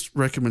 I at least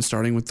recommend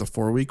starting with the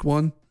 4-week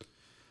one.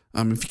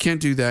 If you can't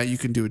do that, you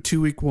can do a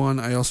 2-week one.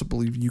 I also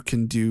believe you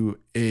can do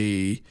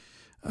a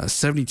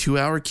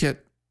 72-hour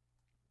kit.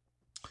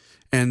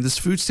 And this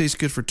food stays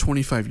good for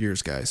 25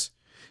 years, guys.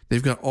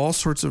 They've got all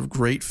sorts of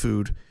great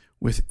food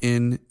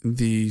within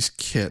these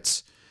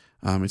kits.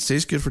 It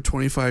stays good for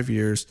 25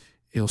 years.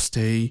 It'll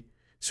stay,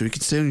 so you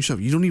can stay on your shelf.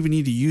 You don't even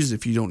need to use it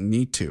if you don't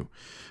need to.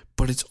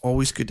 But it's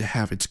always good to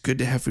have. It's good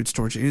to have food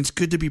storage, and it's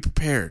good to be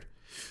prepared.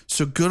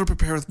 So go to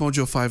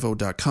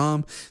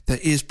preparewithmojo50.com.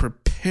 That is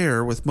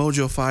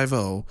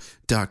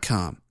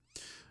preparewithmojo50.com.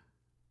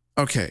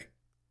 Okay.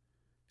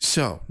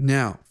 So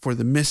now for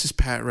the Mrs.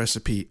 Pat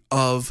recipe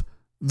of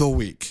the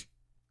week.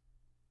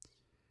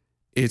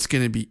 It's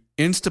going to be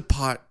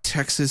Instapot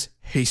Texas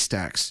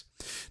haystacks.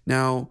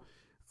 Now,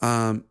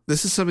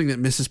 this is something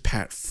that Mrs.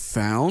 Pat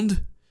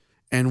found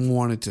and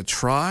wanted to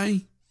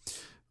try.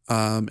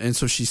 And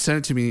so she sent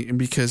it to me, and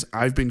because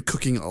I've been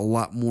cooking a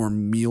lot more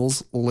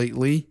meals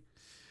lately,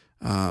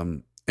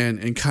 and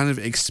kind of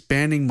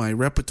expanding my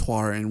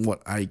repertoire and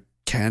what I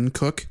can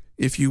cook,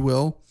 if you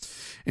will.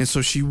 And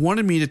so she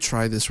wanted me to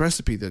try this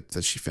recipe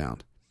that she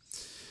found.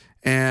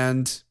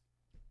 And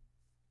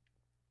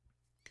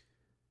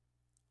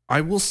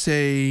I will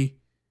say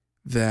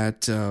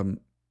that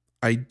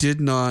I did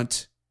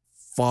not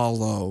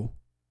follow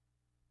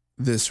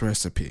this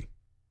recipe.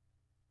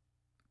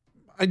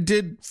 I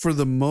did for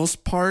the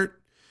most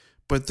part,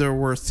 but there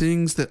were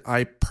things that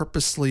I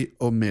purposely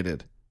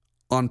omitted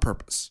on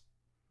purpose.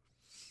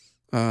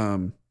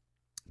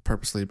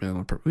 Purposely omitted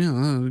on purpose.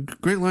 Yeah,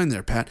 great line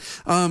there, Pat.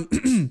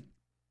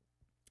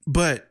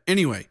 But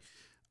anyway,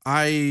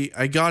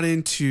 I got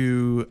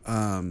into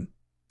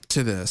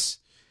to this,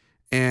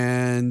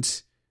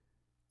 and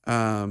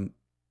I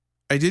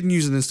didn't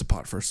use an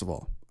Instapot, first of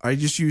all. I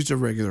just used a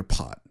regular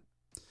pot.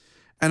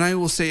 And I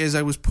will say, as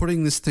I was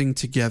putting this thing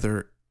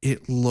together,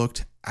 it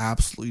looked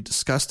absolutely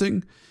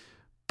disgusting,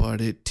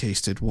 but it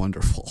tasted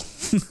wonderful.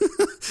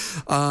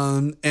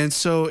 And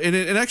so, and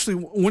it actually,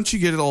 once you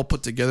get it all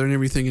put together and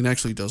everything, it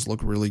actually does look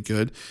really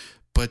good.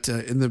 But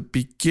in the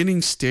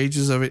beginning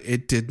stages of it,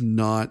 it did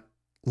not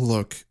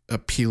look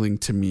appealing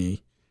to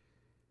me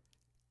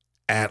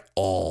at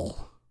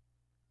all.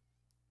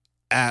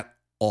 At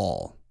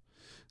all.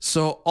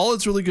 So all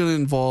it's really going to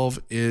involve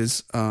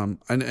is,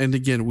 and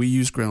again, we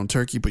use ground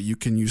turkey, but you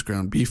can use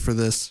ground beef for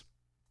this.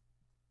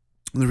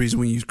 And the reason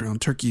we use ground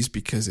turkey is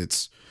because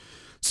it's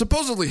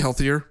supposedly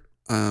healthier.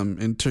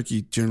 And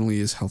turkey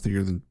generally is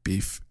healthier than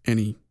beef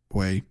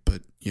anyway,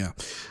 but yeah.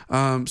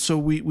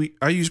 So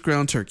I use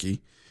ground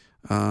turkey,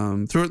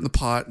 throw it in the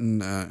pot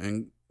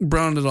and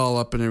brown it all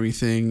up and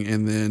everything.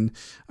 And then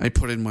I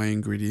put in my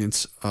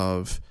ingredients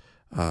of,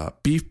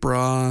 beef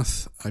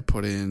broth. I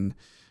put in,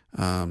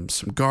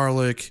 some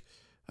garlic.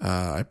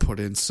 I put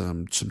in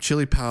some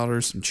chili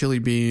powder, some chili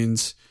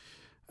beans,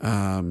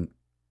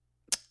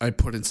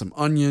 put in some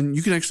onion.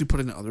 You can actually put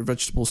in other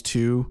vegetables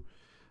too.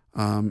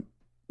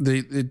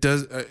 It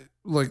does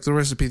like the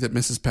recipe that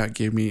Mrs. Pat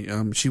gave me.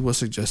 She was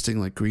suggesting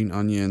like green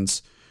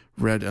onions,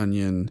 red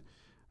onion,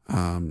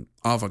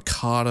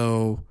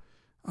 avocado,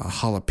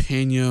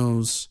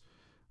 jalapenos,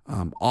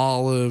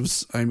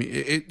 olives. I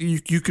mean,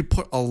 you could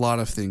put a lot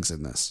of things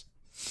in this.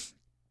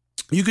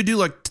 You could do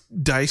like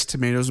diced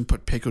tomatoes and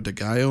put pico de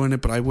gallo in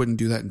it, but I wouldn't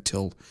do that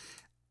until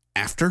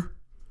after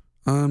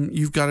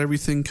you've got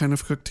everything kind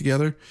of cooked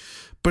together.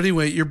 But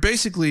anyway, you're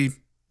basically,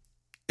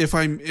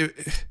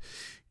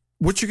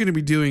 what you're going to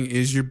be doing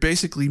is you're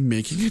basically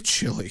making a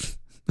chili.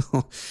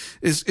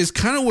 is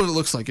kind of what it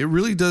looks like. It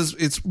really does.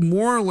 It's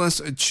more or less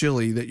a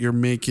chili that you're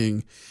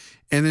making.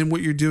 And then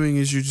what you're doing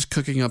is you're just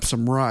cooking up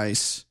some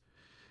rice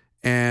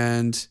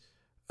and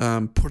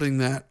putting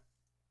that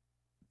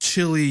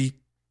chili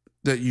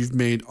that you've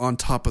made on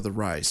top of the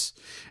rice.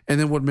 And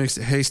then what makes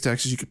it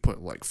haystacks is you could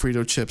put like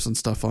Frito chips and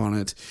stuff on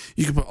it.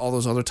 You could put all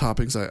those other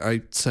toppings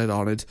I said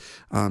on it.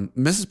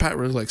 Mrs. Pat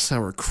really likes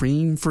sour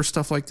cream for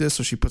stuff like this.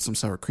 So she put some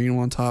sour cream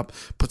on top,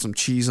 put some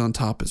cheese on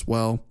top as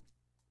well.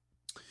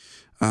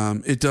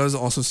 It does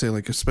also say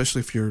like, especially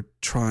if you're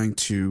trying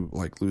to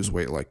like lose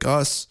weight like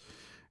us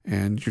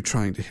and you're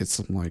trying to hit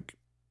some like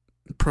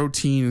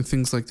protein and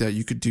things like that,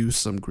 you could do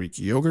some Greek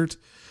yogurt.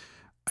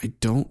 I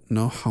don't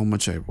know how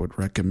much I would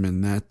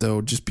recommend that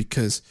though, just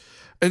because,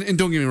 and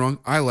don't get me wrong,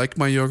 I like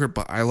my yogurt,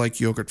 but I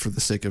like yogurt for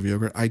the sake of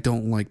yogurt. I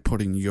don't like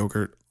putting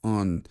yogurt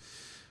on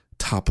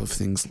top of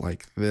things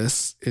like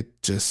this.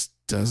 It just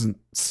doesn't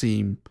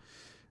seem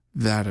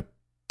that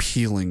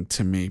appealing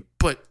to me,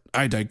 but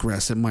I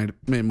digress. It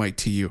might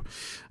to you.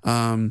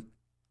 The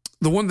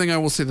one thing I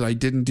will say that I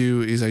didn't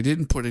do is I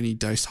didn't put any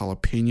diced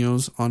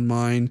jalapenos on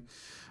mine.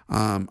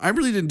 I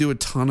really didn't do a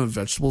ton of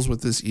vegetables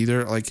with this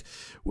either. Like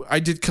I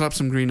did cut up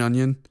some green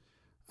onion,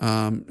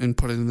 and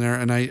put it in there.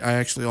 And I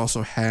actually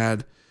also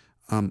had,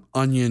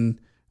 onion,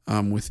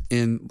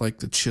 within like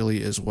the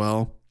chili as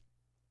well.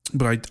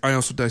 But I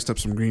also diced up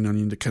some green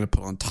onion to kind of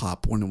put on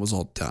top when it was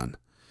all done.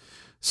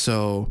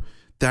 So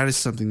that is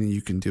something that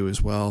you can do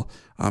as well.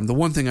 The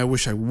one thing I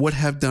wish I would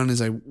have done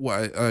is I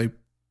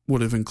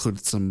would have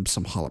included some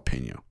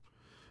jalapeno,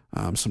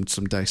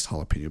 some diced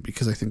jalapeno,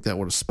 because I think that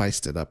would have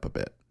spiced it up a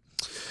bit.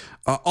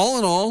 All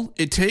in all,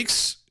 it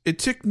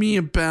took me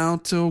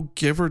about,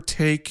 give or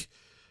take,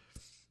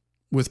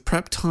 with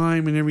prep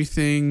time and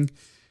everything,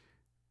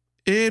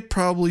 it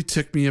probably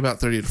took me about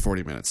 30 to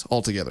 40 minutes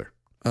altogether.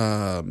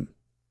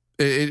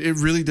 It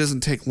really doesn't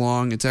take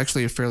long. It's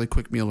actually a fairly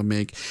quick meal to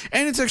make,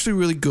 and it's actually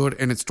really good,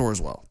 and it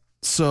stores well.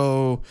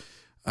 So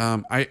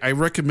I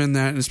recommend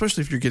that, and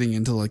especially if you're getting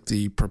into like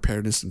the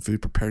preparedness and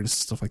food preparedness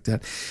and stuff like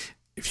that.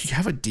 If you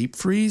have a deep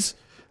freeze,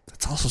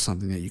 that's also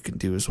something that you can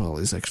do as well,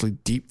 is actually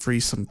deep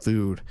freeze some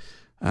food,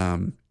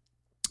 and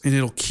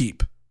it'll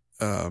keep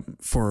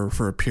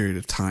for a period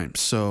of time.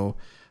 So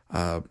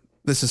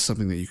this is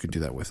something that you can do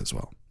that with as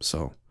well.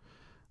 So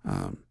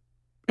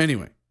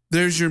anyway,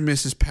 there's your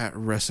Mrs. Pat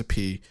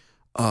recipe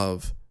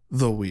of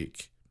the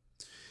week.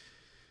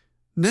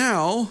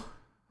 Now,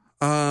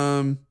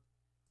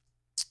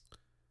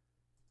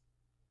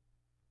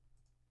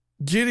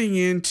 getting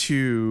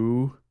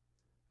into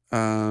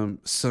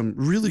some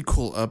really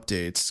cool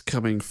updates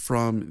coming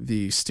from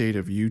the state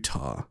of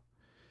Utah.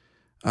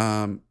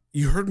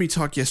 You heard me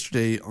talk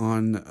yesterday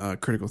on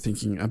Critical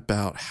Thinking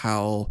about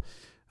how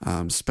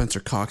Spencer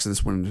Cox, and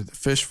this went into the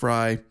fish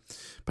fry,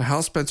 but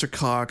how Spencer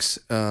Cox,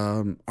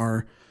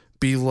 our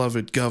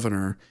beloved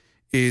governor,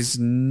 is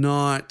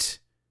not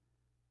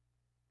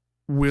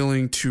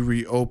willing to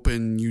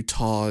reopen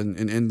Utah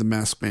and end the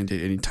mask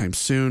mandate anytime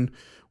soon.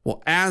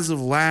 Well, as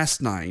of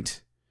last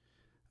night,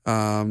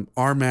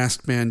 our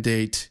mask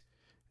mandate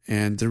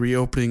and the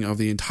reopening of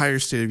the entire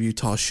state of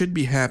Utah should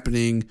be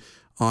happening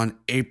on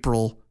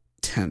April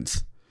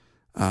 10th,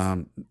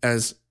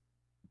 as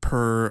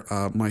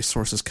per my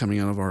sources coming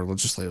out of our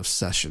legislative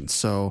session.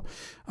 So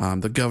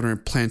the governor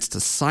plans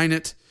to sign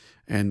it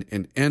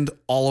and end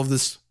all of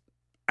this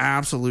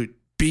absolute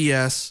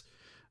BS.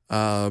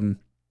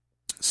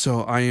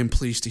 So I am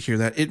pleased to hear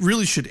that. It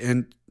really should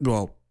end,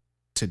 well,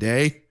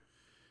 today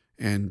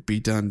and be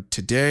done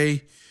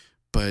today.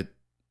 But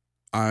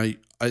I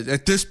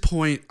at this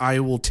point, I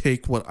will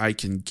take what I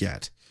can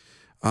get.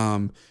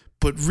 But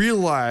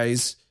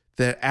realize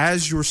that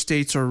as your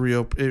states are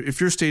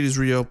if your state is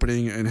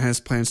reopening and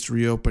has plans to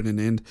reopen and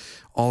end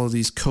all of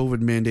these COVID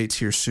mandates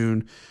here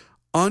soon,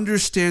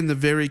 understand the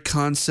very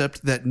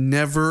concept that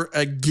never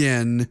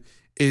again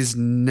is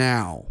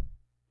now.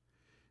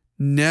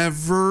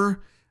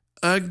 Never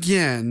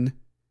again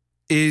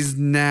is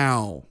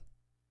now.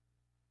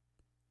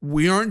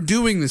 We aren't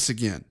doing this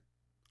again.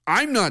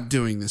 I'm not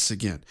doing this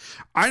again.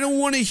 I don't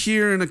want to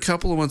hear in a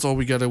couple of months,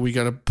 we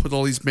gotta put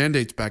all these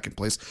mandates back in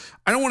place.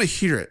 I don't want to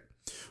hear it.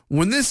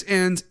 When this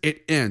ends,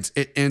 it ends.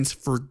 It ends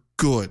for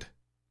good.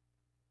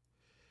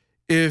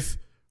 If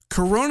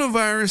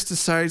coronavirus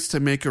decides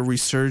to make a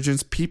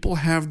resurgence, people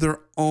have their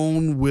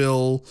own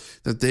will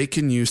that they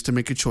can use to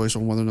make a choice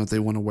on whether or not they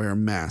want to wear a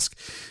mask.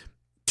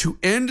 To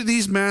end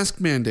these mask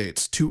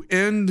mandates, to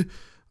end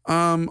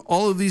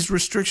all of these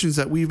restrictions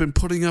that we've been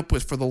putting up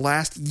with for the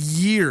last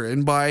year.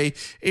 And by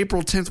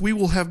April 10th, we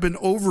will have been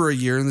over a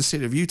year in the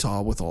state of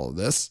Utah with all of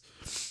this.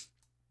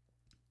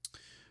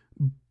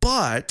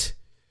 But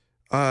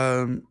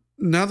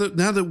now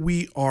that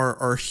we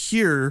are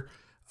here,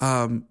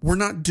 we're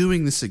not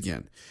doing this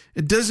again.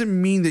 It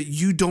doesn't mean that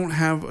you don't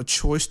have a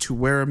choice to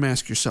wear a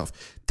mask yourself.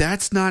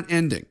 That's not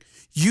ending.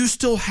 You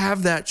still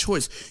have that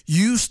choice.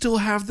 You still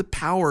have the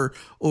power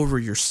over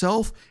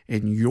yourself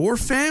and your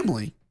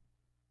family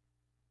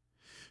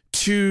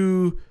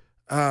to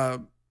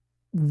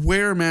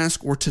wear a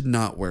mask or to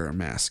not wear a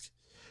mask.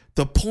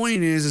 The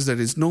point is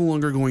that it's no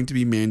longer going to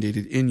be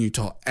mandated in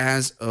Utah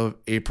as of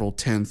April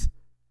 10th,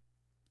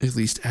 at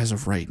least as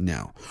of right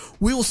now.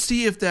 We'll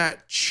see if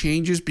that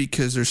changes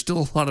because there's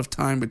still a lot of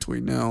time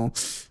between now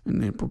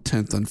and April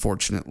 10th,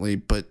 unfortunately.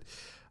 But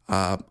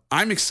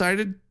I'm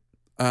excited.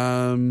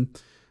 I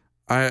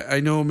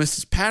know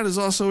Mrs. Pat is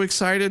also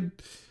excited,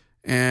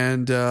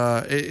 and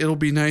it'll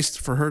be nice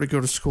for her to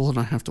go to school and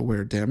not have to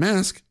wear a damn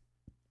mask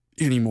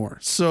anymore.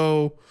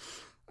 So,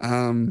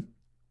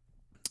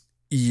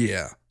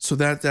 yeah. So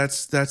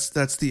that's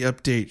the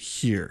update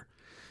here.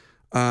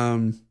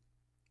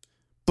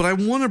 But I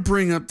want to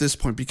bring up this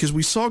point because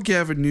we saw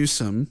Gavin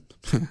Newsom,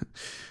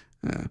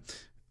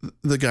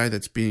 the guy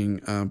that's being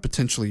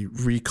potentially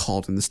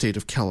recalled in the state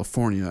of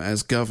California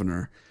as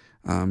governor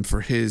for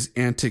his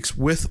antics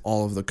with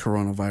all of the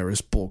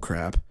coronavirus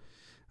bullcrap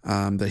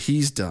that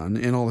he's done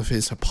and all of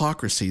his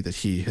hypocrisy that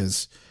he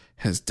has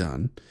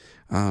done.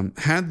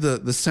 Had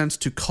the sense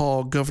to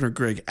call Governor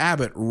Greg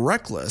Abbott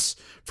reckless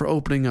for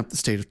opening up the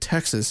state of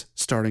Texas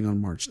starting on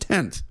March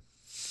 10th.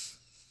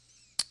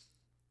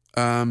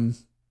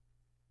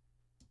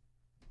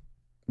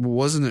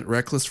 Wasn't it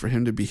reckless for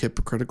him to be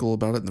hypocritical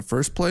about it in the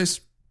first place?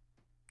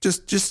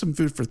 Just some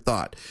food for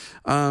thought.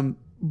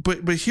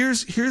 But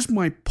here's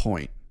my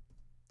point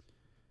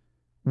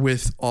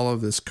with all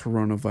of this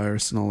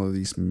coronavirus and all of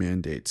these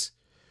mandates.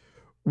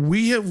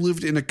 We have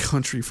lived in a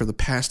country for the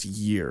past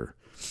year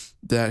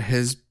that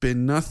has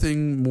been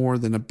nothing more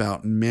than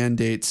about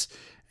mandates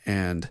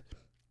and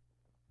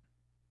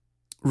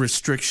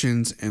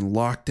restrictions and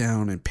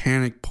lockdown and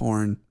panic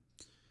porn.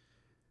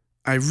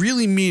 I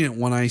really mean it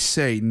when I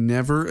say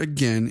never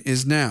again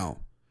is now.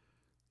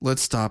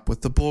 Let's stop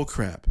with the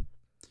bullcrap.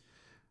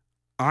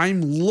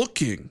 I'm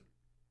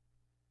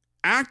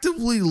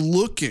actively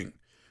looking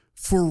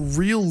for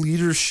real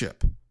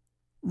leadership.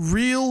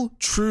 Real,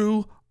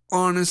 true,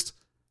 honest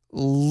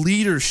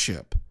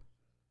leadership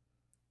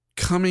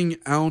coming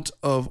out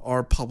of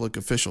our public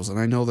officials. And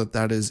I know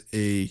that is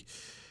a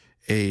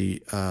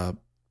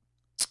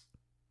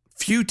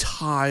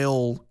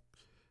futile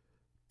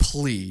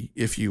plea,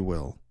 if you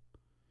will.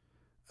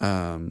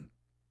 And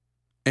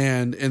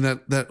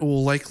that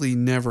will likely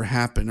never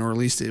happen, or at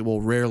least it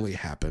will rarely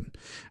happen.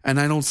 And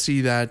I don't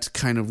see that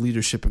kind of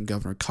leadership in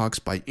Governor Cox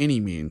by any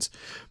means.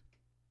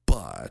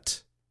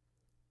 But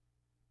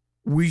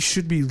we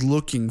should be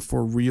looking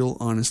for real,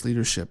 honest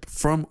leadership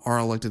from our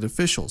elected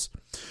officials,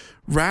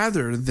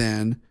 rather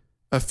than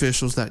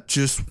officials that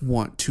just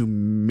want to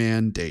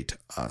mandate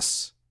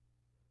us.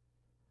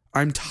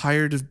 I'm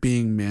tired of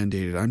being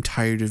mandated. I'm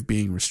tired of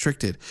being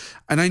restricted.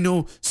 And I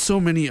know so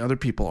many other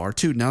people are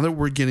too. Now that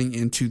we're getting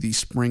into the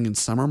spring and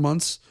summer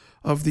months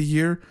of the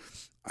year,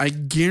 I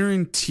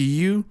guarantee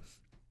you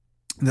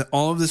that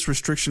all of this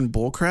restriction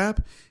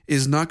bullcrap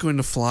is not going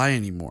to fly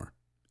anymore.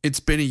 It's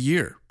been a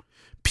year.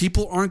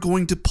 People aren't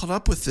going to put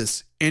up with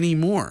this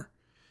anymore.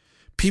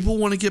 People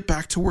want to get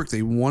back to work.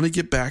 They want to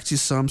get back to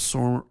some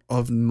sort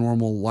of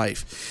normal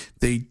life.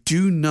 They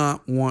do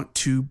not want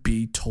to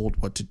be told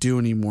what to do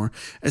anymore,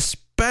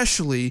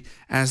 especially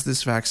as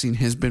this vaccine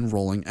has been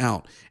rolling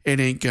out. It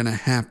ain't going to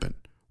happen.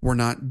 We're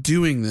not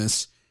doing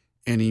this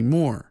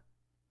anymore.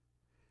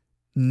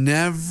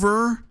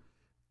 Never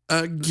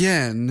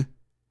again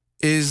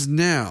is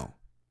now.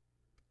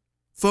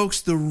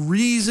 Folks, the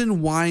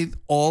reason why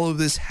all of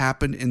this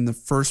happened in the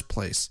first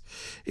place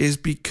is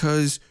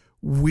because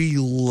we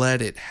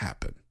let it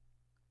happen.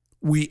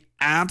 We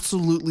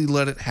absolutely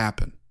let it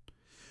happen.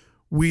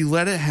 We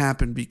let it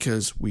happen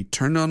because we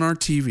turned on our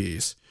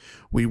TVs.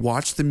 We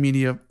watched the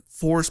media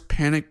force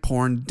panic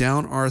porn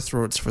down our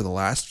throats for the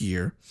last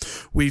year.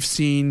 We've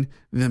seen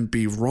them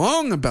be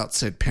wrong about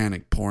said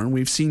panic porn.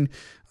 We've seen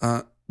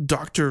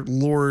Dr.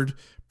 Lord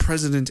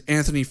President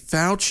Anthony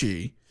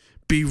Fauci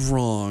be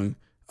wrong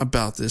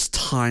about this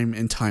time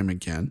and time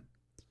again.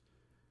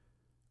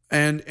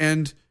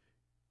 And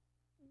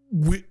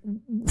we,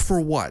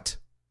 for what?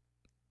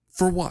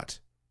 For what?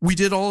 We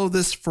did all of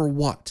this for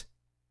what?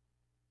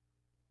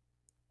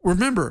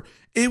 Remember,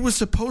 it was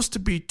supposed to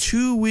be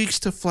 2 weeks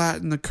to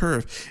flatten the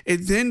curve.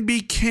 It then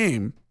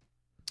became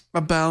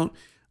about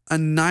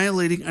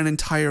annihilating an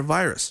entire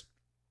virus,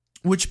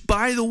 which,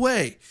 by the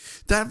way,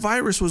 that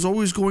virus was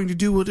always going to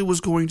do what it was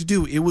going to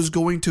do. It was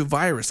going to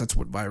virus. That's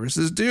what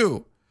viruses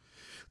do.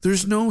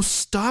 There's no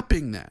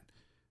stopping that.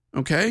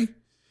 Okay?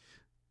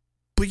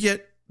 But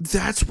yet,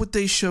 that's what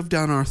they shoved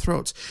down our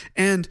throats.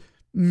 And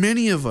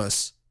many of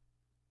us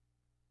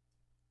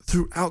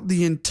throughout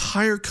the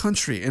entire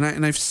country.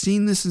 And I've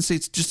seen this in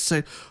states just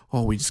say,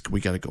 oh, we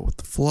got to go with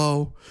the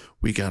flow.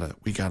 We got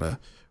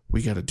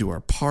to do our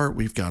part.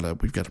 We've got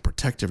to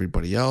protect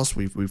everybody else.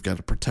 We've got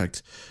to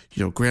protect,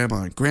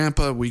 grandma and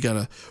grandpa. We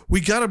got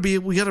to be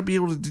able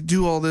to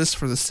do all this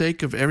for the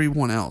sake of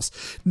everyone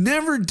else.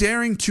 Never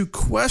daring to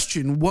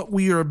question what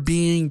we are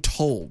being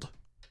told.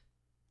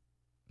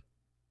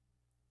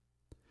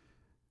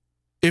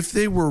 If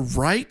they were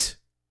right,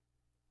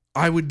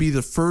 I would be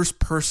the first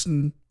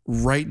person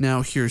right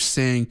now here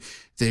saying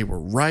they were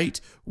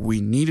right. We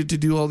needed to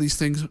do all these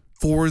things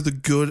for the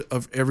good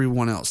of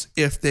everyone else.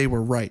 If they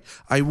were right,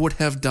 I would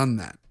have done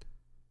that.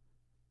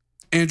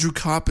 Andrew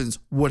Coppins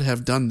would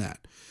have done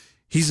that.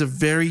 He's a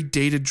very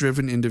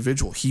data-driven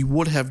individual. He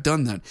would have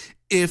done that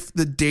if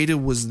the data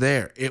was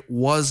there. It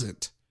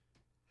wasn't.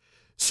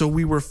 So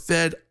we were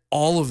fed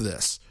all of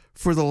this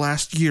for the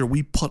last year.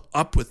 We put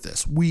up with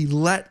this. We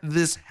let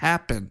this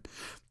happen.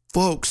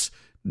 Folks,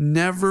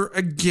 never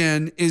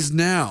again is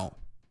now.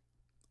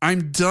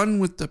 I'm done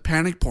with the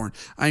panic porn.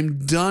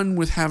 I'm done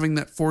with having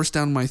that forced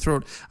down my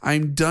throat.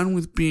 I'm done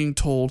with being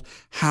told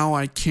how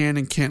I can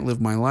and can't live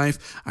my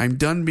life. I'm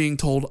done being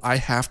told I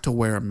have to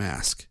wear a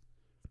mask.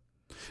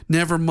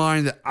 Never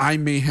mind that I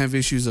may have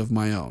issues of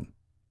my own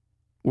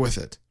with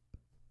it.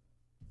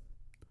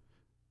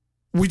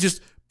 We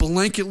just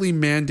blanketly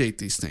mandate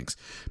these things.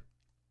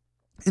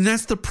 And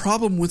that's the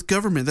problem with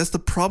government. That's the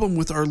problem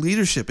with our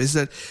leadership, is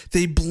that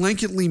they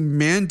blanketly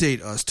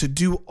mandate us to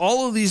do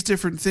all of these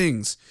different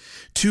things,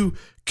 to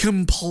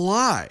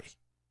comply,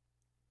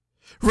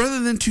 rather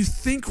than to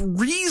think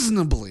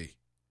reasonably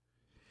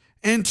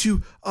and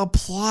to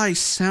apply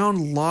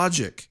sound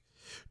logic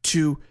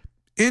to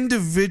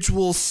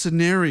individual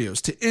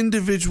scenarios, to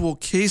individual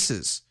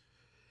cases,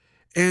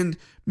 and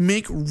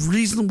make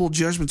reasonable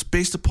judgments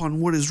based upon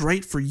what is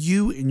right for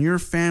you and your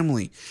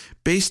family,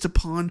 based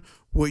upon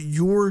what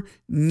your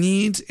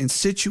needs and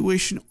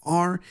situation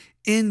are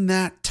in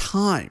that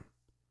time.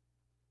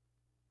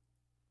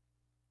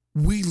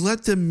 We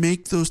let them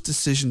make those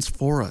decisions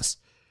for us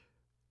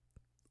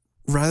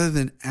rather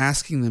than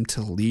asking them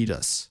to lead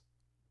us.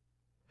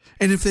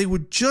 And if they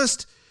would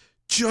just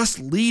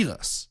lead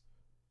us,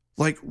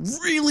 like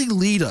really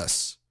lead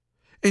us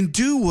and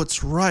do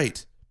what's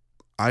right,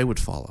 I would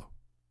follow.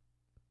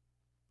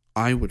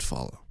 I would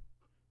follow.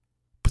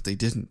 But they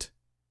didn't.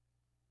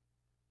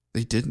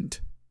 They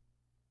didn't.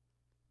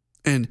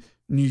 And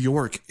New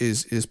York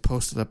is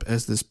posted up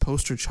as this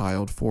poster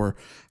child for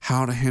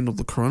how to handle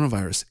the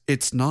coronavirus.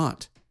 It's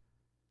not.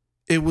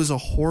 It was a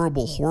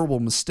horrible, horrible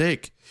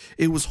mistake.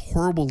 It was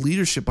horrible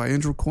leadership by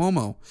Andrew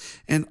Cuomo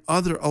and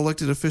other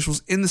elected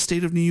officials in the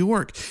state of New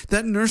York.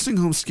 That nursing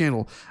home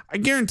scandal, I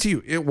guarantee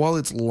you, while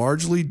it's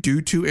largely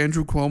due to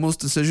Andrew Cuomo's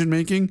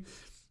decision-making,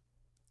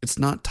 it's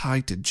not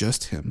tied to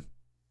just him.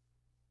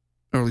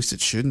 Or at least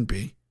it shouldn't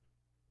be.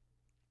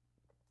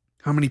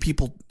 How many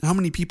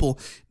people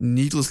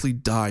needlessly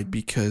died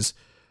because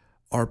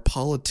our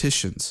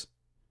politicians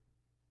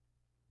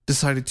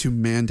decided to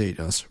mandate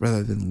us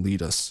rather than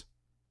lead us?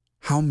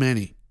 How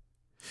many?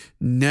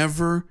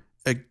 Never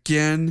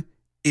again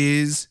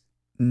is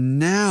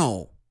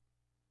now.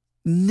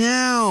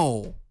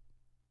 Now.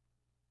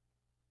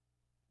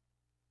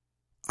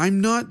 I'm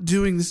not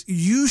doing this.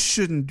 You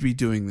shouldn't be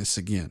doing this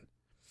again.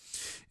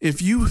 If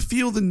you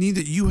feel the need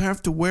that you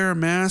have to wear a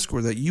mask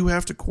or that you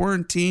have to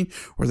quarantine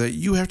or that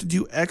you have to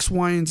do X,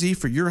 Y, and Z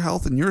for your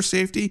health and your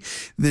safety,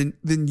 then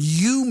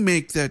you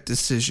make that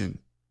decision.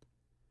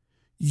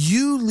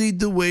 You lead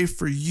the way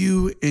for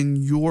you and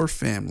your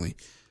family.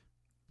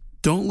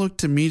 Don't look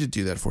to me to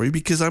do that for you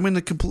because I'm in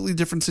a completely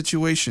different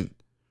situation.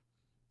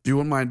 Do you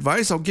want my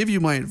advice? I'll give you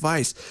my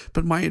advice.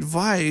 But my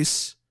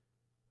advice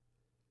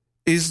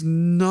is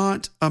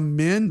not a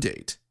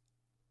mandate.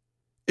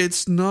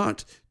 It's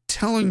not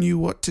telling you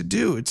what to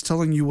do. It's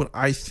telling you what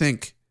I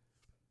think.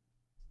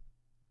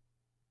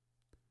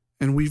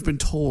 And we've been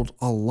told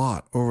a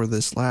lot over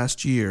this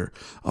last year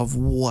of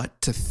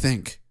what to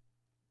think.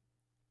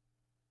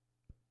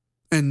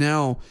 And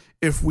now,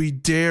 if we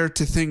dare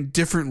to think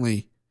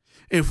differently,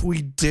 if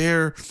we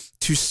dare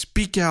to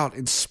speak out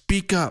and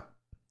speak up,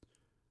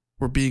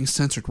 we're being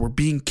censored. We're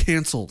being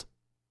canceled.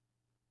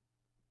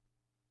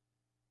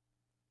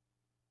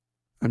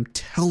 I'm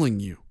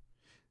telling you,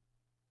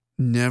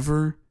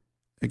 never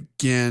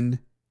again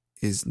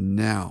is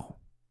now.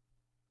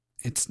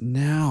 It's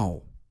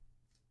now.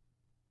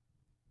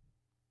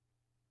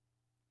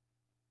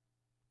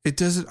 It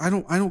doesn't, I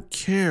don't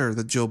care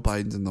that Joe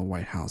Biden's in the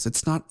White House.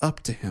 It's not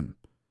up to him.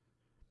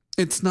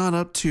 It's not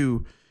up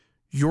to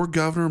your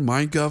governor,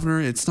 my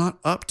governor. It's not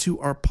up to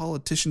our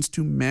politicians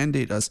to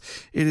mandate us.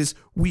 It is,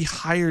 we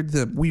hired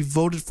them. We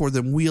voted for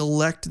them. We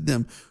elected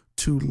them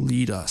to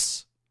lead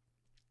us,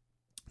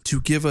 to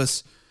give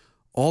us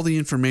all the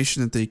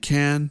information that they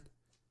can,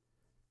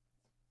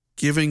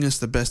 giving us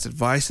the best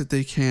advice that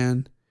they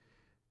can,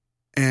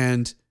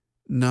 and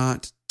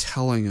not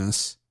telling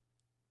us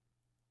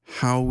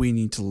how we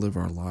need to live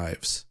our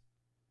lives.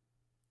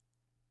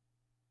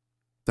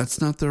 That's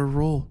not their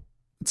role.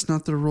 It's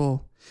not their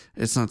role.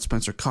 It's not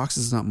Spencer Cox.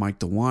 It's not Mike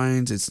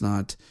DeWines. It's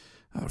not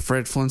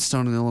Fred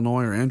Flintstone in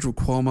Illinois or Andrew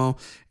Cuomo.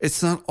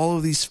 It's not all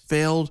of these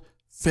failed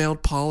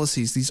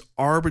policies, these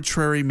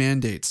arbitrary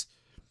mandates.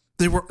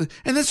 They were,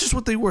 and that's just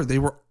what they were. They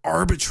were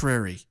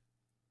arbitrary.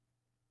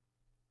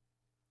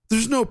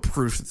 There's no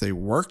proof that they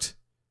worked.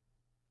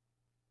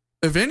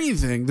 If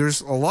anything,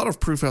 there's a lot of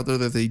proof out there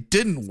that they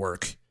didn't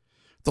work.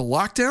 The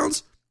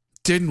lockdowns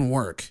didn't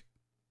work.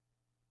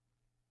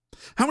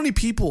 How many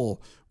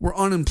people were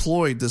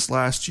unemployed this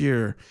last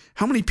year?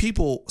 How many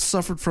people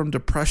suffered from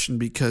depression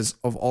because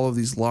of all of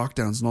these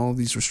lockdowns and all of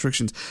these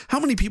restrictions? How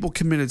many people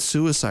committed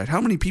suicide?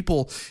 How many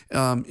people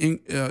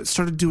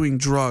started doing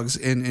drugs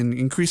and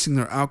increasing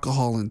their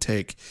alcohol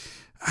intake?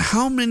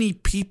 How many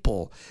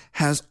people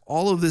has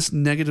all of this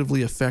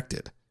negatively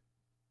affected?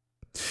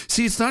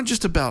 See, it's not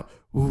just about,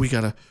 we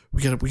gotta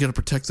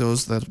protect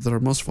those that are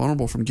most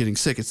vulnerable from getting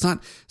sick. It's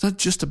not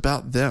just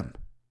about them.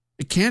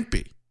 It can't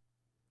be.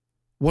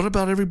 What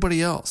about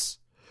everybody else?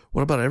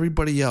 What about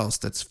everybody else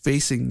that's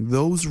facing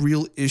those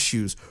real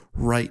issues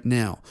right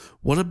now?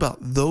 What about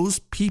those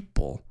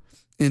people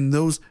in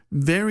those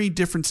very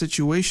different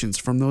situations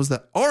from those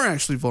that are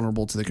actually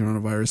vulnerable to the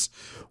coronavirus?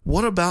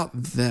 What about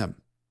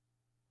them?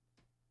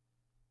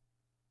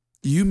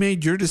 You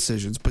made your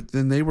decisions, but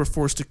then they were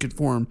forced to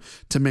conform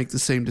to make the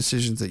same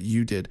decisions that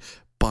you did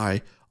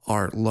by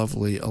our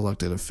lovely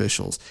elected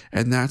officials.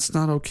 And that's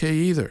not okay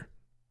either.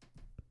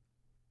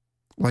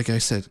 Like I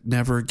said,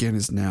 never again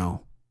is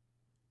now.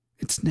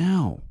 It's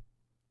now.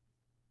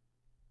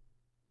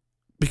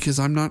 Because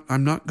I'm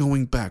not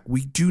going back.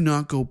 We do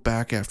not go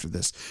back after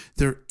this.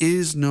 There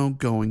is no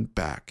going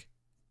back.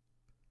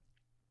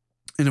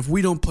 And if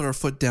we don't put our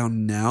foot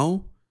down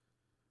now,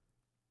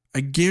 I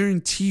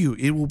guarantee you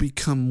it will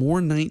become more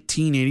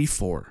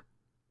 1984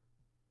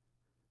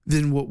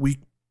 than what we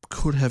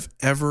could have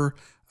ever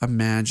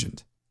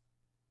imagined.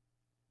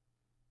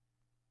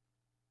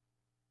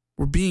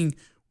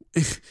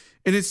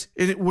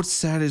 What's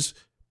sad is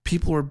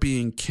people are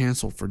being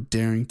canceled for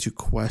daring to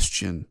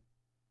question,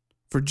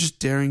 for just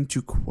daring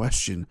to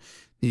question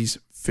these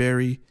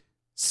very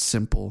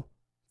simple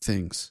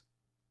things.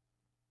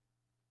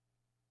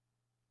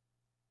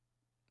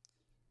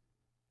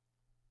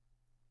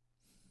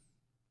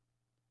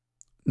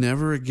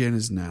 Never again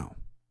is now.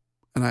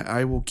 And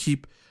I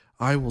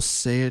will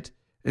say it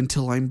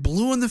until I'm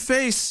blue in the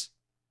face.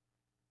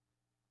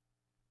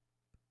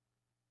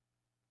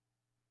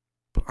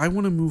 But I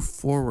want to move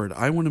forward.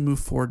 I want to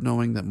move forward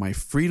knowing that my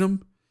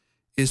freedom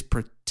is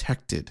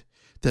protected,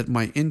 that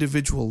my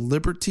individual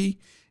liberty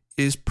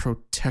is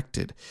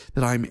protected,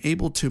 that I'm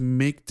able to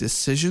make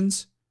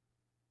decisions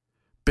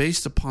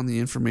based upon the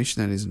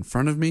information that is in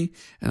front of me,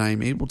 and I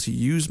am able to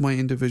use my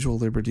individual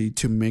liberty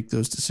to make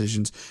those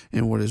decisions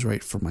in what is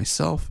right for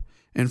myself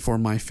and for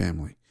my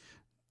family.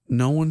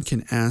 No one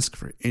can ask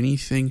for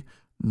anything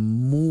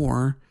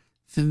more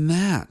than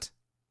that.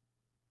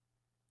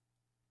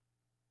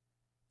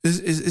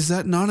 Is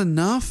that not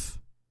enough?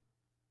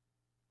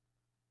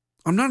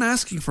 I'm not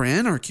asking for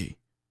anarchy.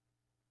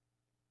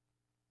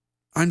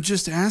 I'm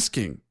just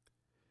asking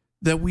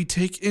that we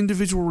take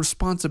individual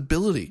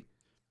responsibility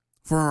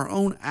for our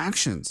own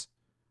actions,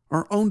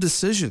 our own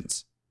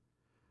decisions.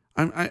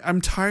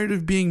 I'm tired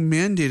of being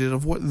mandated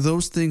of what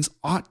those things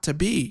ought to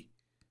be.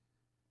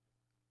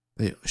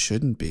 They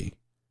shouldn't be.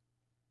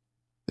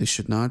 They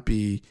should not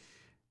be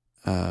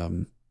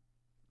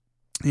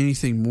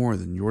anything more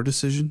than your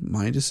decision,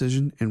 my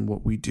decision, and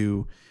what we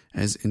do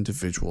as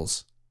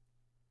individuals.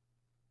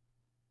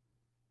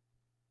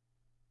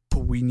 But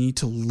we need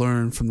to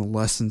learn from the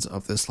lessons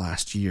of this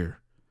last year.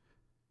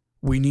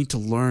 We need to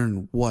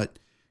learn what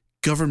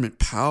government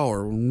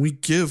power, when we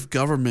give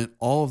government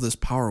all of this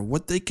power,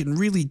 what they can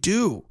really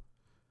do.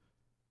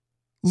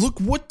 Look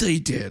what they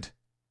did.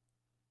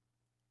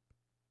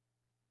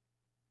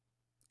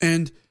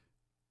 And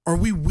are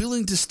we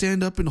willing to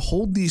stand up and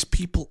hold these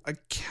people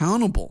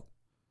accountable?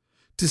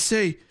 To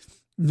say,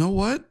 you know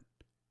what?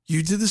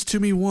 You did this to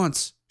me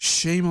once.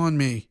 Shame on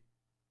me.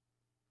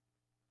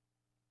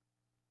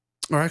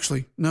 Or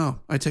actually,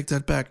 no, I take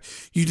that back.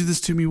 You did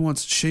this to me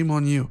once. Shame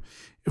on you.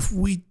 If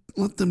we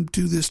let them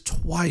do this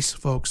twice,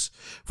 folks,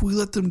 if we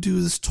let them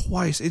do this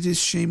twice, it is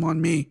shame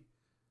on me.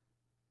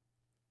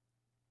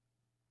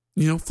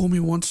 Fool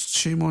me once,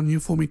 shame on you.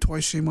 Fool me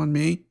twice, shame on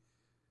me.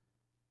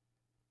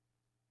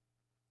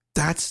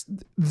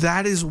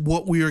 That is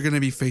what we are going to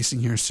be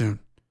facing here soon.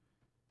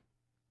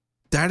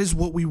 That is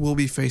what we will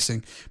be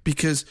facing,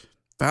 because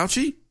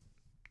Fauci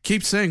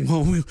keeps saying,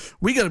 well,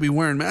 we got to be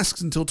wearing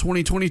masks until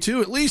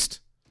 2022 at least.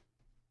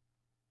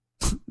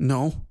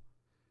 No.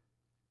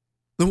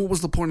 Then what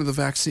was the point of the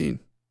vaccine?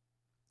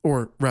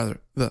 Or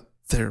rather, the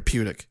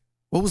therapeutic?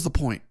 What was the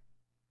point?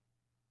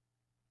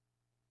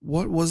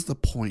 What was the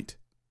point?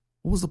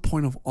 What was the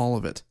point of all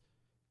of it?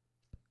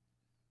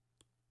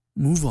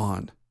 Move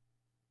on.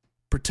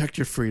 Protect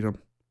your freedom.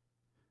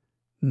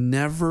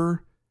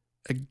 Never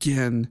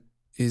again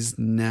is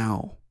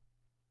now,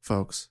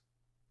 folks.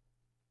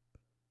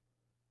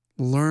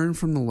 Learn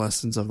from the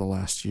lessons of the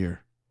last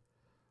year.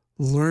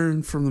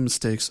 Learn from the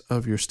mistakes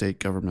of your state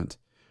government,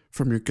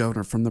 from your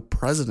governor, from the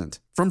president,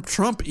 from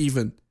Trump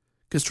even,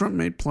 because Trump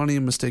made plenty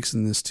of mistakes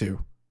in this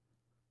too.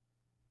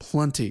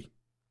 Plenty.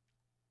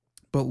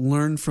 But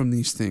learn from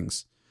these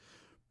things.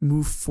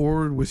 Move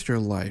forward with your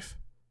life.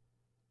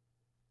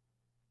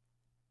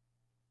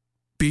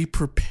 Be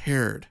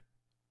prepared.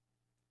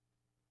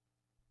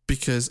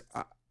 Because,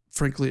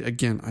 frankly,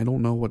 again, I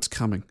don't know what's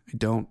coming.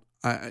 No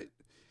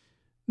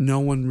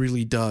one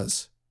really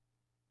does.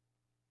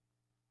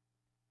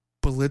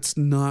 But let's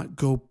not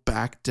go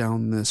back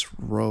down this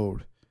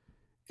road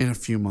in a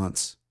few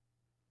months.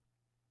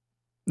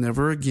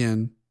 Never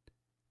again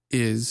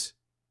is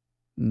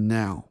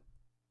now.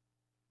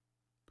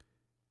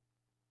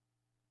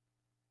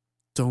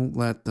 Don't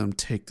let them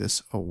take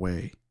this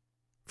away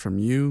from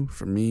you,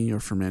 from me,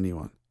 or from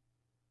anyone.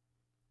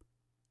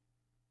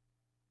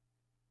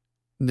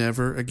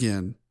 Never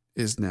again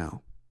is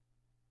now.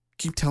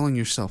 Keep telling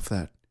yourself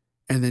that,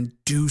 and then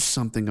do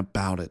something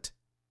about it.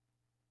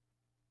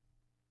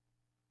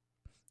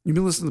 You've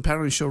been listening to the Pat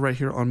Riley Show right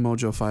here on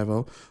Mojo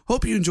 50.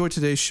 Hope you enjoyed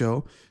today's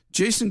show.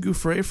 Jason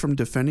Gouffre from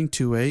Defending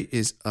 2A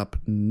is up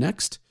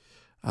next.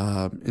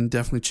 And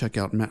definitely check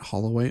out Matt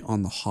Holloway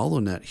on the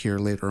HoloNet here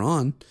later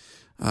on.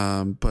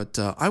 But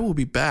I will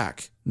be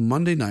back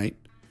Monday night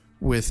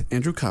with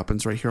Andrew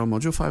Coppins right here on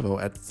Mojo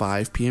 50 at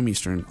 5 p.m.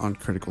 Eastern on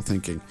Critical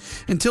Thinking.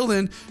 Until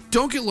then,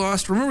 don't get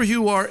lost. Remember who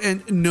you are,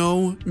 and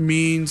no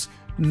means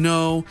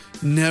no.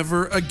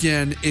 Never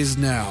again is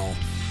now.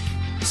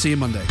 See you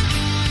Monday.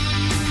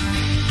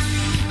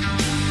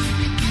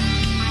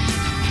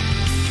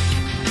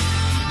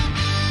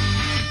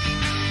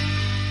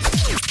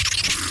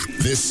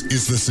 This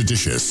is the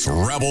seditious,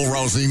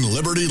 rabble-rousing,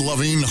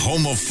 liberty-loving,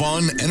 home of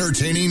fun,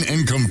 entertaining,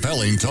 and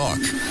compelling talk.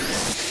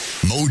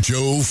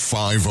 Mojo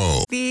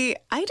 50. The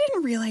I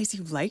didn't realize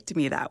you liked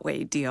me that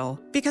way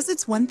deal. Because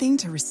it's one thing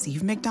to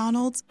receive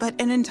McDonald's, but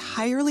an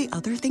entirely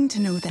other thing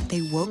to know that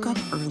they woke up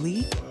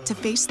early to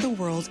face the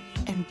world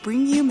and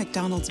bring you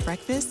McDonald's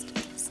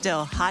breakfast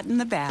still hot in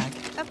the bag.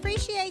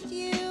 Appreciate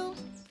you.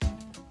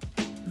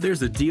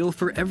 There's a deal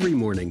for every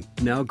morning.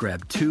 Now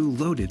grab 2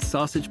 loaded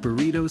sausage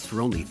burritos for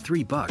only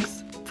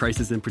 $3.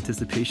 Prices and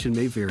participation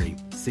may vary.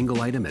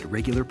 Single item at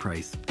regular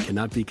price.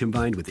 Cannot be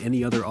combined with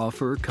any other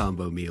offer or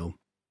combo meal.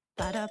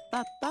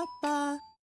 Ba-da-ba-ba-ba.